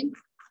कायमच ठेवीन.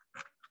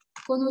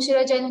 कोण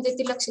उशिरा जॉईन होते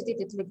ते लक्षात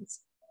येते लगेच.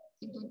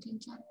 1 2 3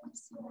 4 5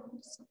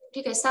 6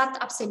 ठीक आहे. 7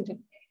 अब्सेंट आहे.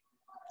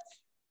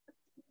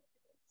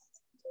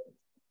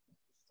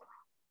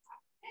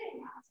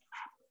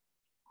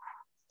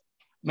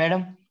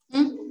 Madam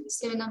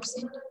 7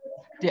 absent.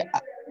 ते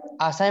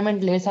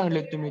असाइनमेंट लिहाय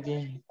सांगले तुम्ही,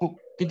 ते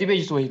किती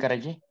पेजेस वही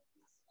करायचे?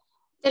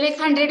 त्याला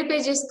 100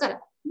 पेजेस करा.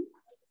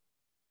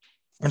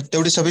 पण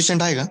तेवढी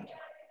सफिशियंट आहे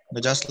का?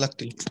 जास्त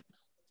लागतील?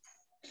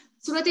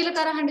 सुरुवातीला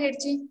करा 100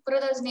 ची,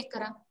 परत अजून एक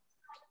करा,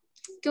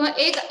 किंवा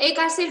एक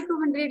असेल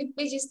 200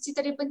 पेजेसची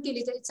तरी पण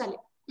केली तरी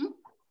चालेल.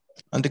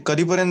 आणि ते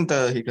कधीपर्यंत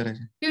हे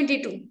करायचं?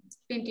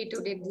 22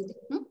 डेट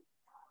दिली.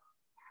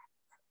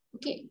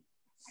 ओके.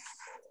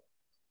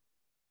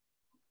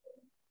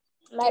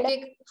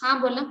 हा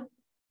बोला.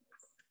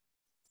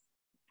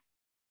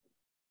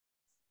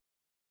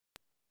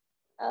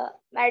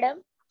 मॅडम.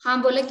 हा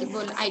बोला की,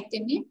 बोला, ऐकते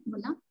मी,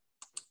 बोला.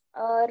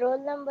 रोल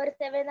नंबर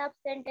 7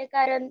 अब्सेंट आहे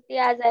कारण ती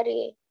आजारी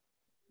आहे.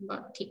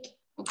 बर, ठीक आहे.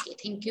 Okay,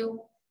 thank you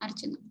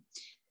Archana.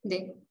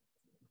 Then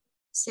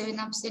 7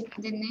 absent.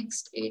 Then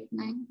next 8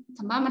 9.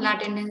 थांबा, मला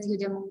अटेंडन्स घेऊ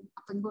द्या, मग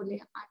आपण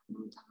बोलूया. 8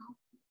 9 10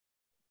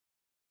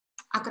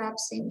 11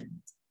 अब्सेंट.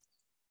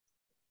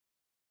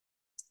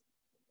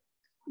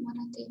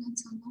 मला 13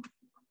 सांगा.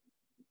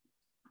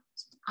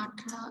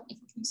 18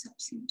 19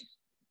 अब्सेंट.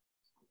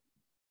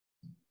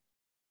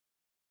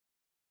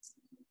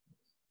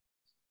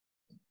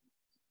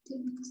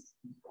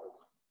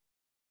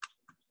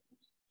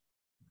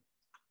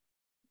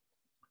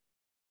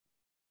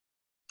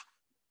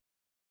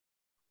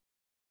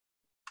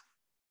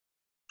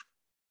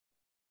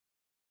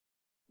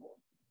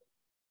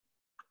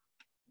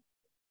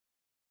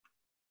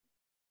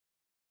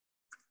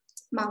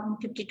 Bound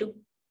 52.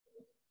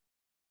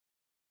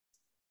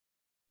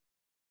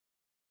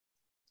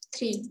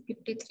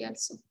 353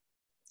 also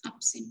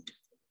absent.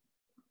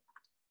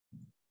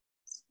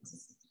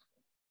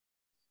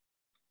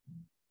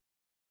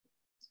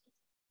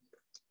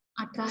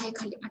 अठरा आहे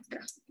खाली,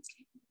 18.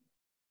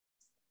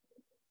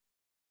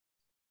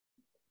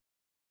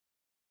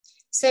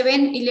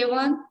 7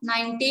 11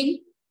 19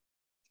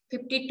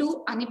 52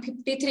 आणि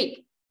 53.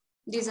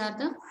 These are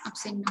the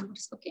absent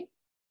numbers. Okay.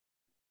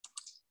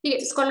 ठीक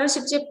आहे.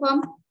 स्कॉलरशिपचे फॉर्म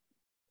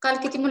काल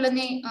किती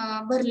मुलांनी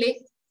भरले?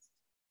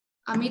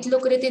 अमित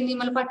लोकरे त्यांनी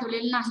मला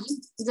पाठवलेले नाही.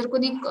 जर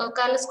कोणी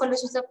काल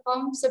स्कॉलरशिपचा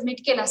फॉर्म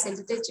सबमिट केला असेल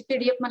तर त्याची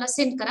पीडीएफ मला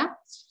सेंड करा,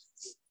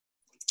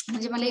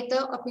 म्हणजे मला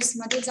इथं ऑफिस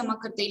मध्ये जमा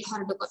करता येईल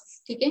हार्ड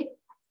कॉपी. ठीक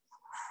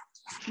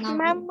आहे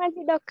मॅम,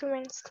 माझे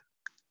डॉक्युमेंट्स.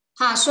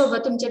 हा शोभा,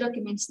 तुमचे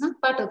डॉक्युमेंट्स ना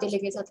पाठवते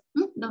लगेच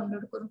आता,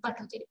 डाउनलोड करून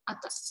पाठवते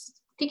आता.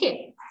 ठीक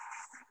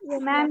आहे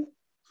मॅम.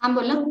 हा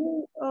बोला.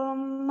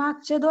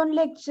 मागच्या 2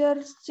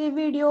 लेक्चरचे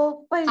व्हिडिओ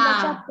पहिला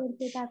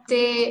चॅप्टर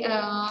ते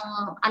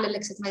आलं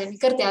लक्षात माझ्या, मी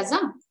करते आज. हा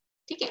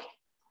ठीक आहे.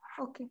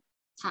 Okay.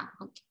 हाँ,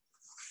 okay.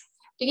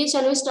 ठीक है,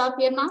 shall we stop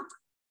here now?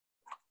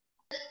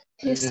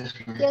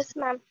 Yes,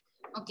 ma'am.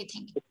 Okay,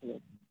 thank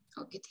you.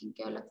 Okay, thank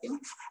you all of you.